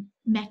important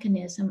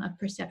mechanism of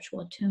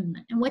perceptual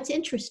attunement. And what's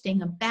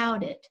interesting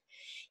about it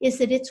is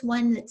that it's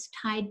one that's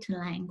tied to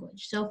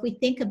language. So if we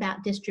think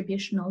about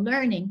distributional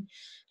learning,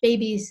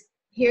 babies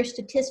hear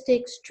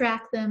statistics,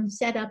 track them,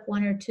 set up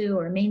one or two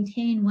or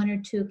maintain one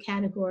or two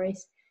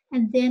categories,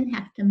 and then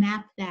have to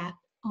map that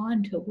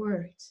onto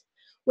words.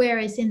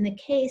 Whereas in the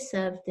case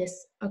of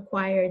this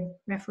acquired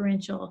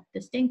referential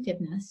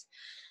distinctiveness,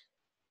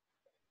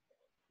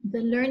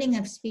 the learning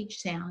of speech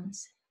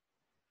sounds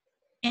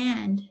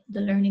and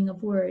the learning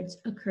of words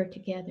occur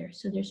together.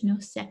 So there's no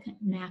second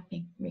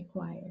mapping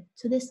required.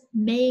 So this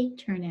may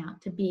turn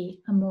out to be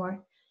a more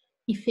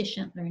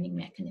efficient learning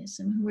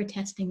mechanism. We're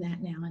testing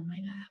that now in my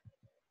lab.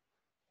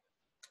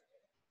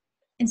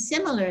 And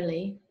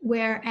similarly,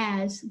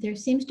 whereas there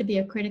seems to be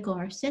a critical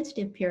or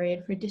sensitive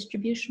period for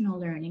distributional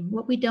learning,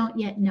 what we don't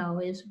yet know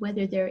is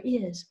whether there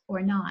is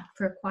or not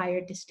for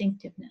acquired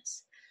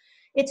distinctiveness.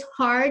 It's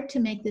hard to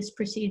make this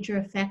procedure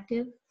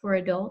effective for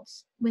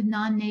adults with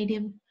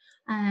non-native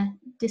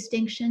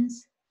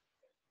distinctions,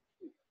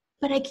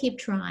 but I keep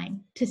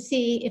trying to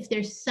see if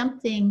there's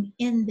something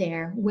in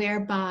there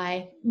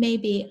whereby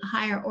maybe a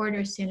higher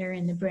order center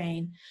in the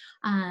brain,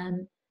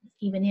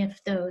 even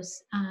if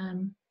those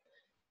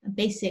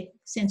basic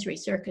sensory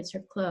circuits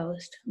are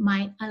closed,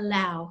 might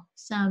allow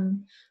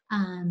some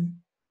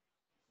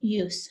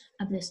use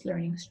of this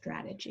learning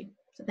strategy.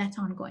 So that's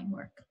ongoing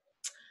work.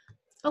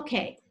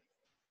 Okay,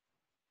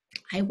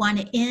 I want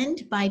to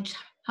end by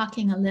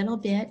talking a little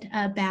bit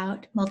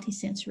about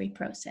multisensory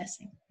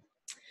processing.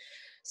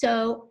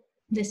 So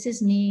this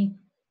is me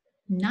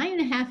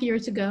 9.5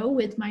 years ago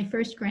with my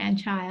first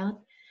grandchild.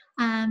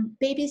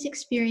 Babies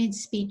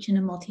experience speech in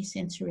a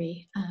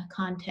multisensory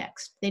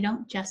context. They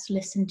don't just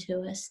listen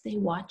to us, they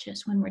watch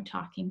us when we're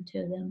talking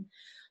to them,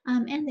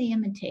 and they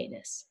imitate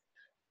us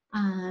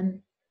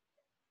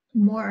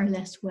more or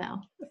less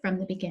well from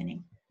the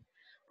beginning.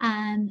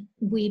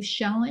 We've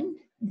shown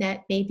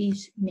that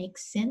babies make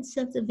sense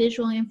of the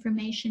visual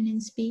information in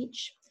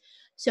speech.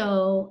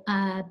 So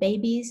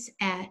babies,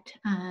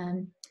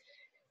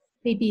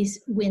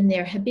 when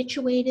they're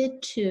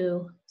habituated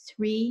to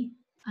 3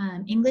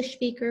 English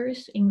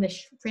speakers,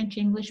 French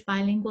English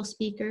bilingual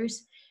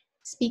speakers,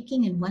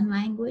 speaking in one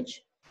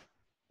language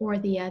or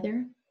the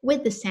other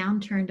with the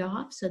sound turned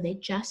off, so they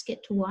just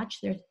get to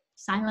watch their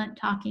silent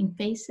talking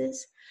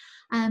faces,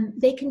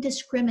 they can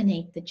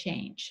discriminate the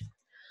change.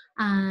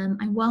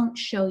 I won't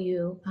show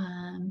you,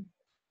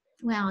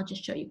 well, I'll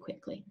just show you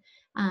quickly.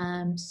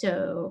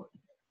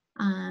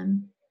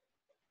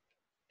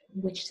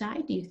 Which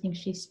side do you think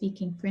she's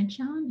speaking French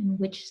on, and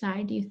which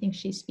side do you think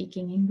she's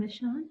speaking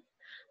English on?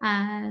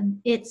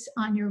 It's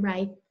on your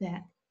right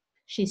that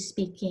she's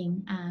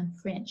speaking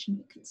French, and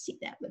you can see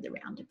that with the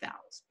rounded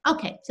vowels.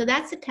 Okay, so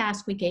that's the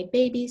task we gave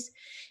babies.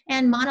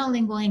 And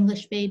monolingual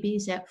English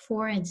babies at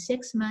 4 and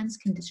 6 months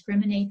can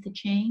discriminate the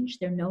change.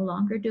 They're no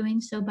longer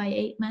doing so by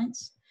 8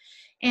 months.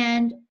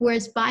 And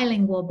whereas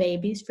bilingual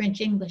babies,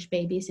 French-English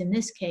babies in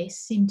this case,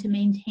 seem to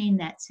maintain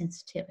that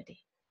sensitivity.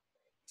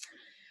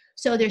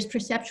 So there's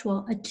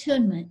perceptual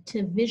attunement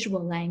to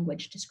visual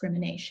language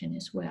discrimination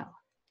as well.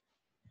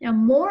 Now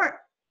more,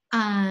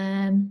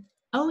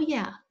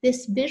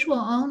 this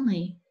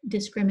visual-only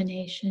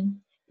discrimination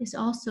is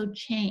also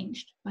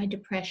changed by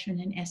depression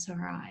and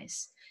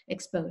SRIs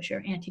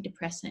exposure,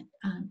 antidepressant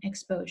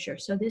exposure.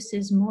 So this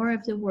is more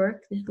of the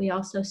work that we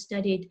also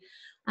studied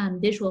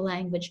visual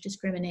language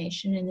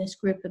discrimination in this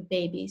group of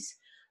babies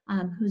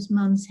whose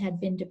moms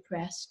had been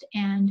depressed.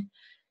 And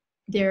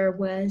there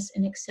was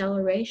an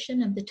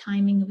acceleration of the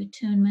timing of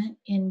attunement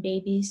in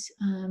babies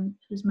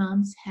whose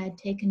moms had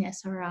taken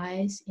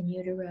SRIs in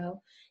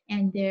utero,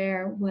 and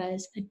there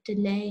was a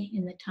delay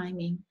in the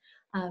timing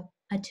of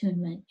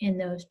attunement in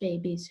those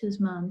babies whose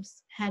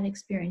moms had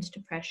experienced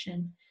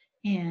depression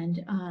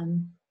and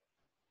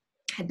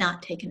had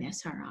not taken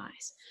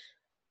SRIs.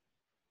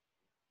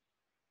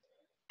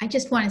 I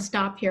just want to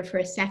stop here for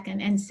a second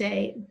and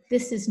say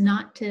this is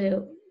not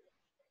to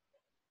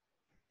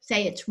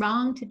say it's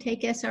wrong to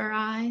take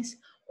SRIs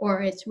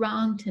or it's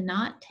wrong to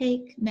not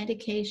take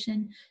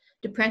medication.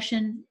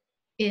 Depression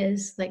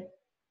is like,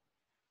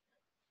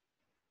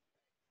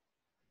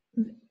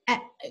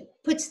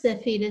 puts the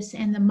fetus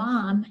and the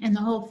mom and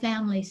the whole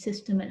family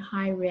system at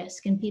high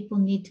risk, and people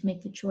need to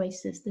make the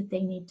choices that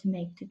they need to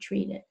make to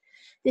treat it.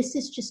 This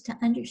is just to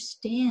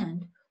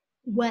understand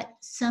what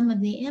some of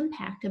the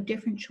impact of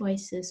different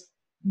choices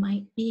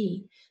might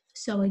be.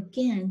 So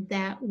again,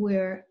 that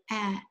we're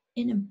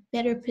in a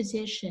better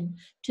position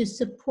to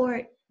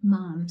support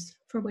moms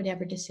for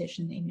whatever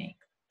decision they make.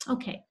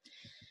 Okay,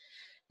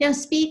 now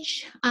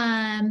speech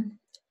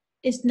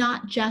is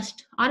not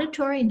just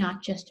auditory,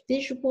 not just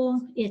visual,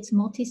 it's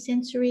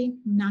multisensory.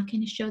 I'm not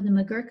going to show the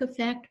McGurk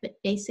effect, but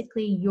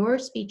basically your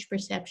speech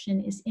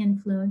perception is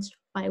influenced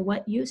by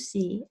what you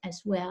see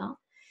as well.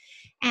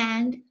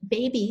 And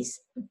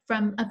babies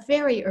from a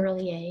very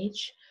early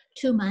age,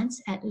 2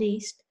 months at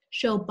least,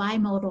 show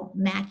bimodal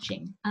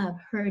matching of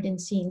heard and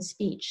seen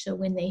speech. So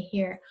when they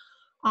hear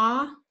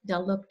ah,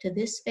 they'll look to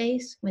this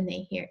face. When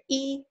they hear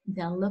e,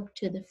 they'll look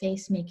to the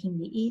face making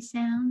the e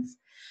sounds.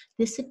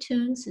 This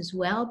attunes as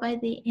well by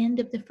the end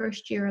of the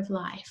first year of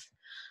life.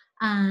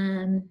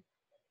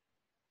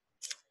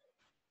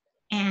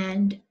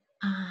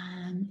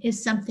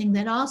 Is something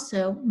that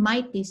also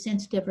might be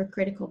sensitive or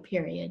critical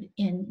period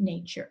in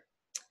nature.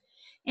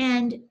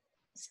 And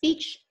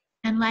speech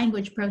and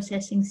language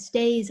processing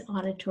stays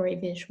auditory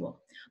visual.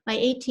 By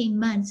 18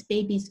 months,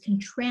 babies can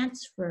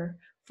transfer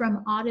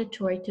from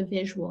auditory to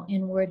visual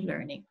in word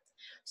learning.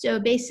 So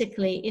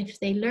basically, if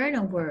they learn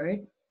a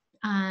word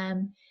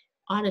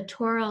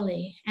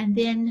auditorily, and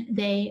then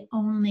they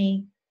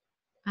only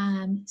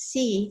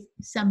see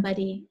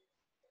somebody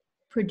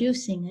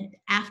producing it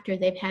after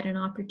they've had an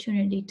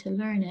opportunity to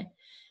learn it,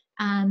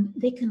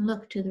 they can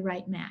look to the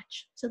right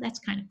match. So that's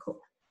kind of cool.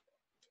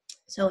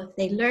 So if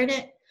they learn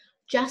it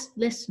just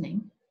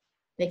listening,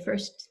 they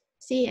first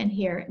see and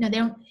hear it. No, they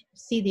don't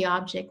see the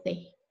object.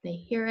 They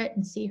hear it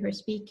and see her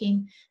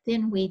speaking.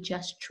 Then we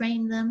just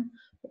train them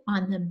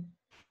on the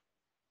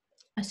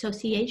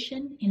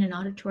association in an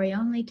auditory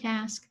only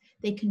task.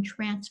 They can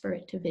transfer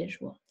it to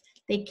visual.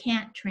 They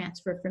can't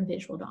transfer from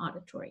visual to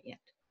auditory yet,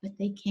 but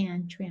they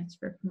can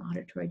transfer from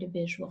auditory to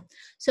visual.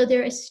 So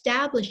they're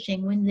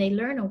establishing, when they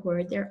learn a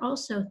word, they're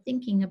also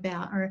thinking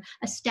about or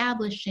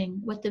establishing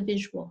what the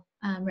visual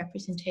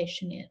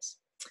representation is.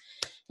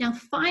 Now,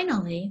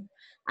 finally,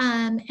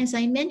 as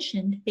I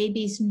mentioned,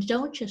 babies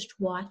don't just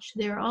watch,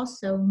 they're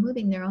also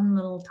moving their own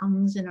little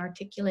tongues and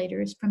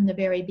articulators from the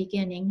very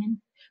beginning, and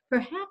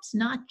perhaps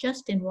not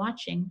just in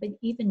watching, but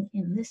even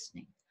in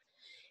listening.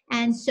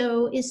 And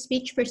so is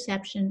speech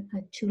perception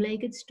a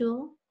two-legged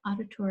stool,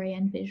 auditory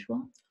and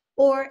visual,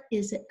 or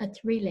is it a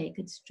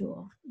three-legged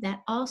stool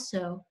that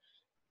also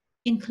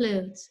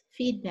includes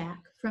feedback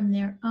from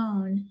their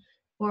own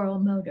oral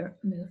motor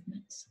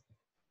movements?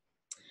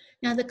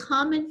 Now, the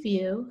common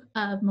view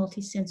of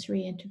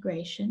multisensory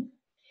integration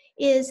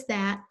is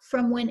that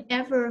from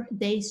whenever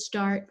they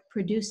start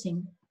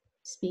producing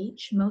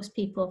speech, most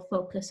people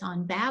focus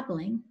on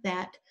babbling,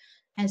 that,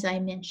 as I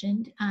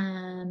mentioned,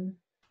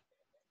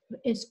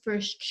 is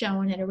first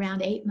shown at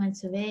around 8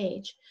 months of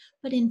age.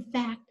 But in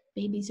fact,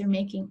 babies are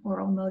making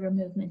oral motor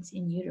movements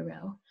in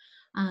utero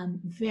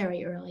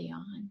very early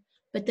on.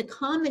 But the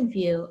common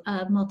view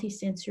of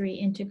multisensory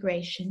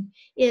integration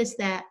is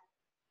that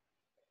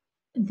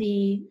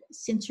the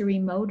sensory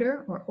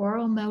motor or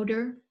oral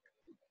motor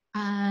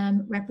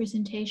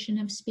representation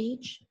of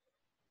speech,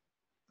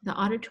 the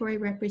auditory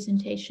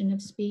representation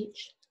of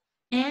speech,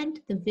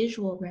 and the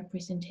visual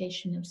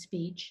representation of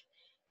speech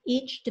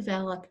each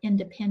develop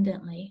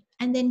independently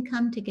and then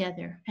come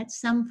together at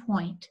some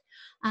point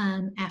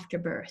after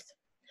birth.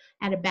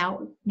 at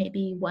about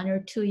maybe 1 or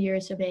 2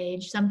 years of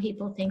age. Some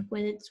people think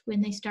it's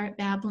when they start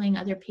babbling.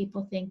 Other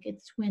people think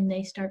it's when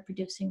they start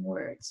producing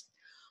words.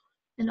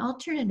 An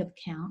alternative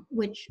count,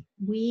 which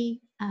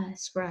we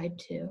ascribe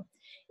to,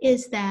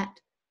 is that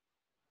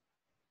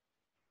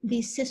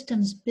these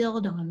systems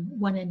build on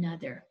one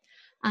another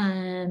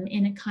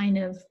in a kind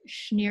of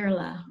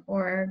Schneerle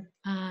or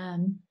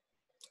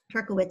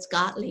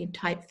Turkowitz-Gottlieb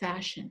type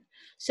fashion.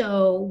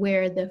 So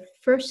where the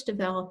first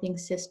developing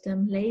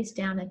system lays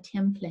down a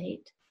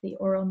template, the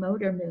oral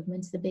motor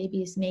movements the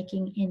baby is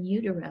making in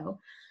utero,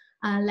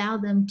 allow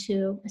them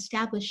to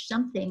establish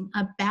something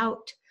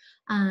about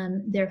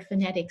their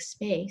phonetic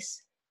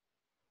space.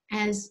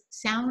 As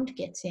sound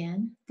gets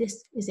in,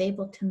 this is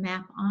able to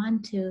map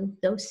onto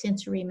those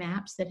sensory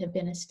maps that have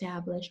been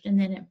established. And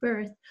then at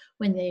birth,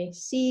 when they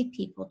see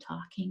people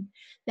talking,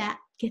 that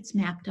gets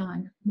mapped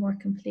on more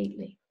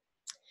completely.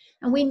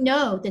 And we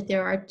know that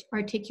there are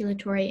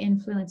articulatory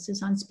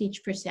influences on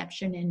speech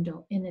perception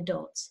in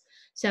adults.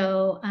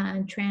 So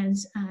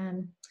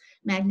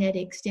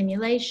transmagnetic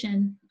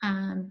stimulation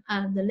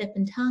of the lip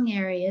and tongue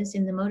areas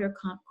in the motor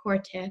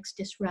cortex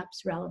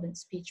disrupts relevant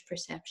speech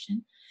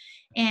perception.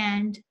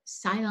 And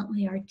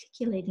silently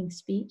articulating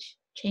speech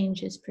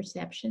changes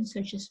perception.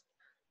 So just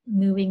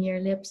moving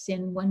your lips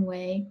in one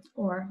way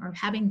or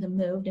having them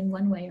moved in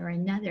one way or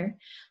another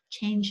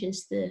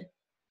changes the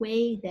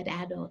way that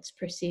adults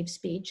perceive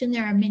speech. And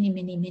there are many,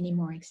 many, many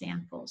more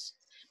examples.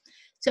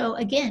 So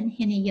again,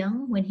 Henny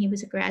Young, when he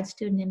was a grad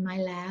student in my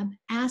lab,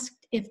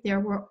 asked if there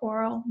were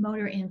oral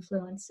motor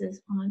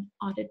influences on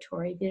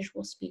auditory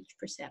visual speech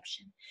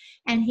perception.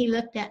 And he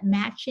looked at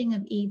matching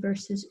of E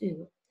versus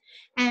U.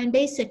 And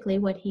basically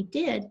what he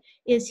did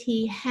is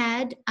he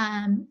had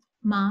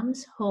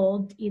moms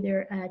hold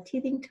either a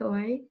teething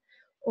toy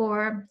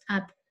or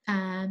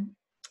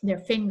their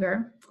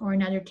finger or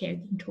another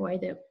teething toy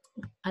that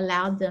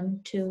allowed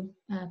them to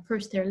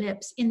purse their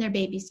lips in their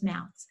baby's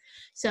mouths.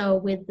 So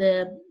with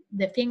the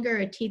finger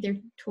or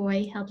teething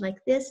toy held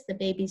like this, the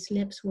baby's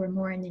lips were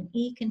more in an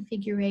E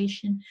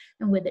configuration,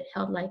 and with it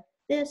held like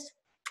this,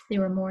 they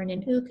were more in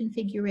an U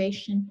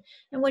configuration.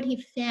 And what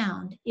he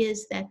found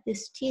is that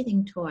this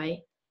teething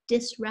toy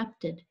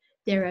disrupted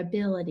their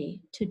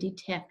ability to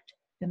detect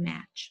the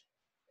match.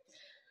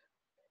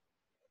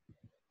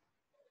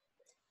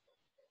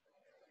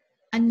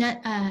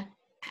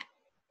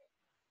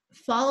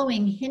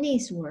 Following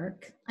Henny's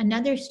work,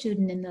 another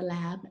student in the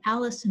lab,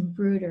 Alison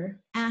Bruder,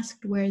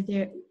 asked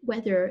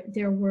whether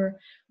there were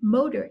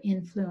motor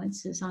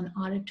influences on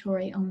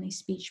auditory-only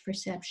speech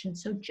perception,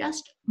 so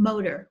just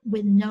motor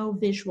with no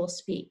visual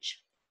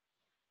speech.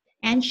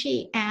 And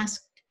she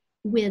asked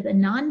with a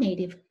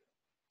non-native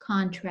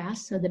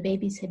contrast, so the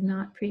babies had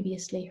not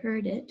previously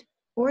heard it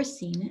or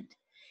seen it,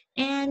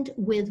 and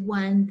with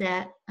one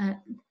that a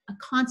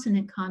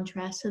consonant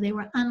contrast, so they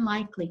were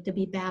unlikely to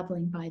be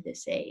babbling by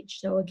this age.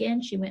 So again,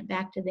 she went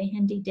back to the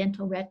Hindi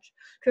dental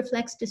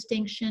retroflex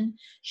distinction.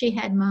 She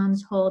had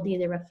moms hold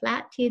either a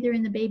flat teether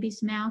in the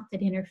baby's mouth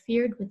that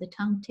interfered with the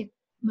tongue tip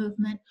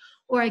movement,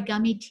 or a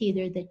gummy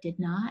teether that did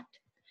not.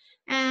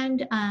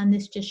 And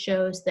this just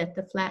shows that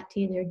the flat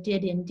teether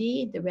did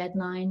indeed, the red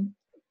line,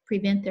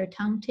 prevent their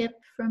tongue tip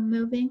from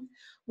moving,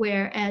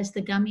 whereas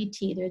the gummy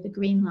teether, the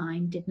green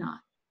line, did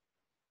not.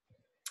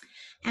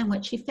 And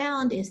what she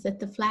found is that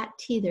the flat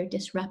teether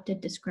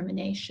disrupted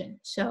discrimination.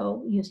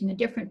 So using a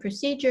different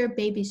procedure,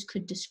 babies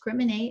could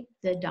discriminate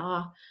the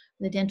DAW,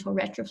 the dental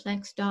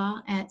retroflex DAW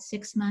at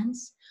 6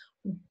 months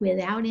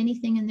without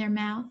anything in their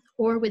mouth,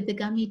 or with the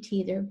gummy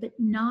teether, but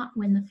not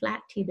when the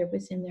flat teether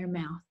was in their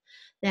mouth.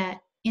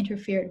 That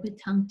interfered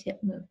with tongue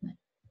tip movement.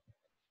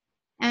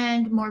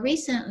 And more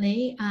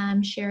recently,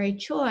 Sherry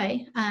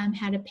Choi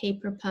had a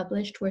paper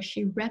published where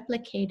she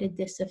replicated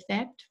this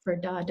effect for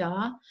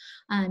da-da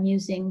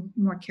using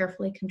more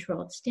carefully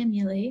controlled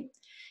stimuli,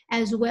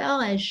 as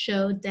well as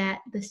showed that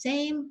the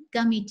same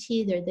gummy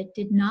teether that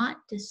did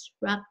not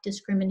disrupt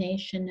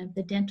discrimination of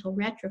the dental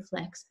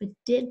retroflex, but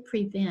did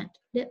prevent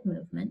lip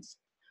movements,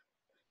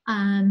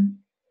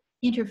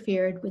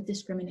 interfered with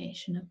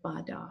discrimination of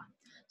ba-da.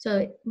 So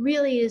it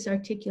really is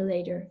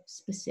articulator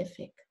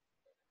specific.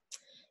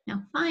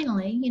 Now,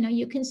 finally,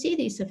 you can see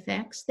these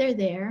effects. They're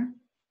there.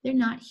 They're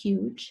not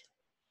huge.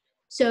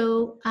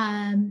 So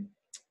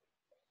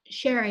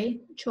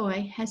Sherry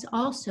Choi has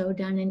also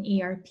done an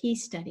ERP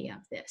study of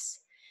this.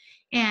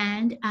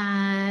 And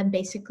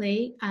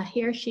basically,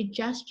 here she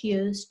just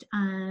used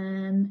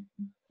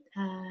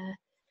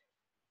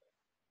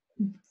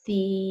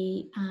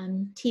the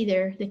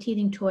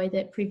teething toy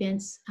that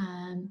prevents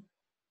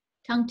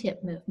tongue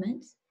tip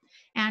movements.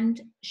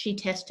 And she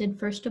tested,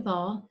 first of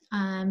all,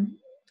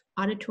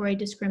 auditory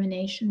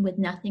discrimination with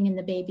nothing in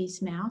the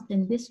baby's mouth.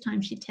 And this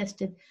time she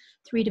tested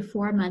 3 to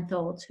 4 month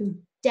olds who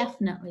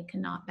definitely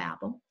cannot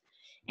babble.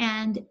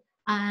 And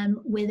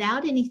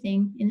without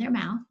anything in their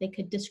mouth, they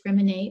could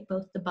discriminate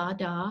both the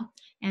ba-da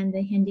and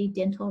the Hindi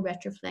dental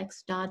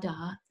retroflex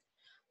da-da.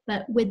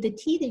 But with the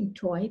teething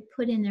toy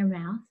put in their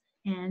mouth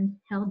and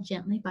held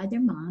gently by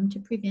their mom to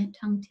prevent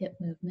tongue tip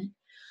movement,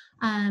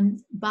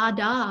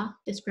 BADA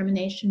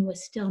discrimination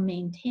was still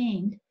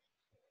maintained,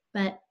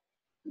 but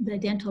the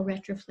dental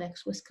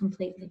retroflex was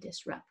completely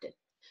disrupted.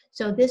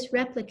 So this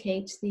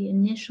replicates the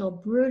initial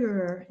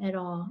Bruderer et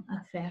al.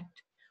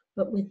 Effect,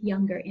 but with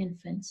younger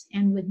infants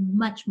and with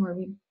much more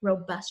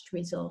robust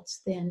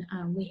results than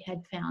we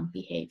had found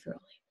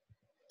behaviorally.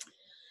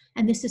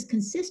 And this is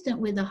consistent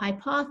with the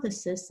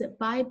hypothesis that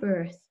by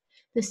birth,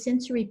 the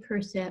sensory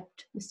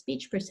percept, the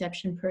speech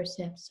perception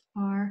percepts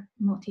are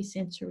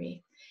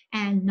multisensory,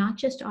 and not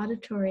just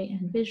auditory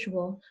and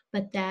visual,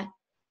 but that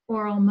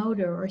oral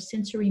motor or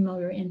sensory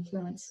motor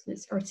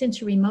influences or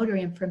sensory motor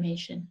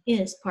information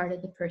is part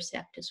of the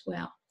percept as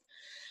well.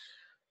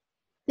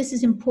 This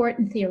is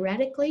important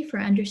theoretically for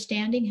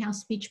understanding how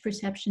speech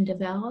perception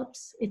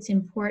develops. It's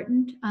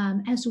important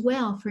as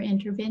well for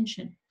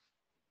intervention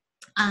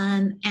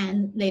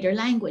and later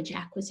language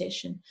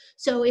acquisition.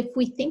 So if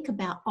we think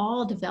about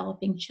all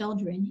developing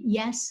children,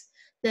 yes,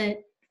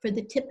 for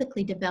the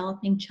typically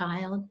developing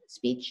child,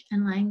 speech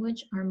and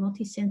language are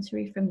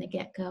multisensory from the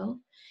get-go.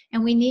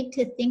 And we need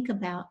to think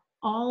about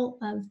all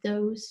of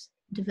those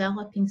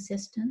developing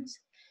systems,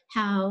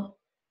 how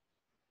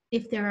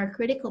if there are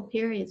critical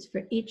periods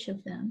for each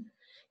of them,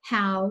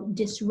 how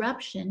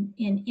disruption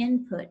in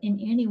input in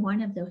any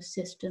one of those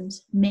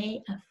systems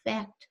may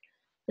affect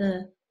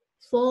the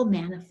full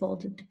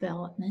manifold of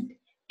development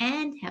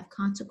and have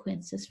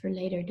consequences for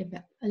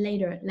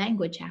later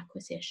language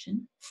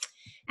acquisition.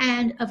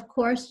 And of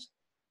course,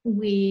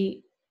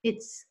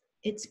 it's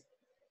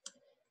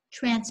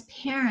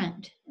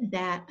transparent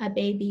that a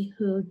baby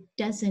who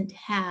doesn't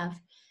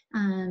have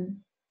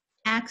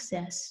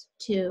access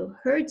to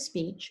heard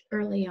speech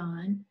early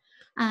on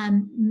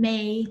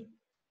may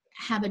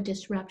have a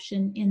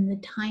disruption in the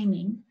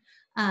timing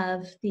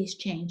of these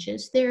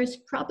changes. There's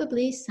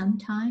probably some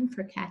time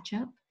for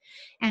catch-up.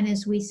 And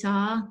as we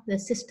saw, the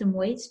system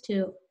waits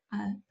to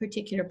a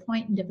particular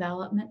point in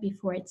development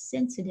before it's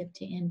sensitive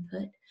to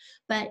input.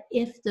 But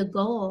if the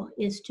goal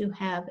is to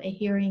have a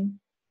hearing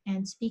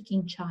and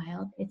speaking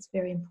child, it's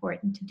very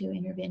important to do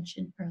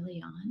intervention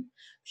early on. I'm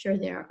sure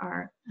there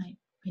are,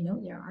 I know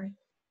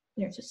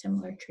there's a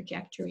similar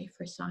trajectory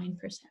for sign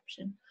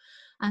perception.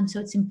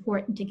 So it's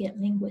important to get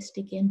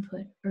linguistic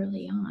input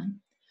early on.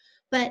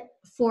 But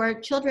for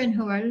children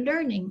who are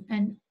learning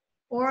an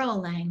oral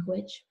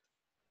language,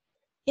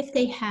 if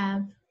they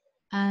have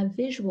a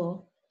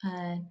visual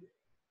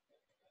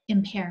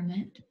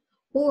impairment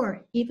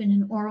or even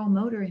an oral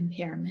motor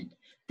impairment,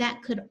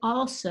 that could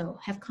also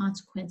have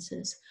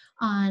consequences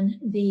on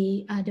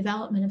the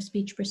development of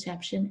speech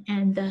perception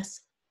and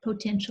thus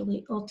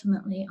potentially,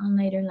 ultimately, on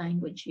later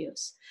language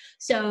use.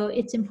 So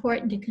it's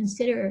important to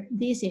consider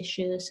these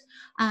issues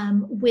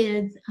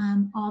with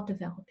all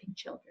developing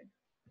children.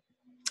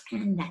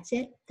 And that's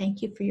it.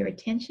 Thank you for your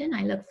attention.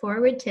 I look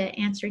forward to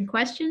answering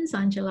questions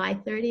on July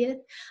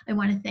 30th. I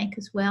want to thank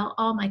as well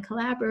all my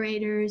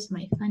collaborators,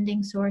 my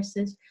funding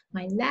sources,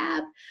 my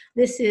lab.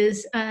 This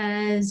is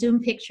a Zoom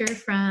picture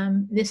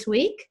from this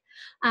week,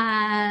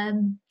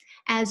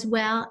 as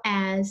well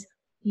as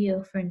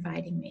you for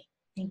inviting me.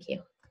 Thank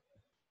you.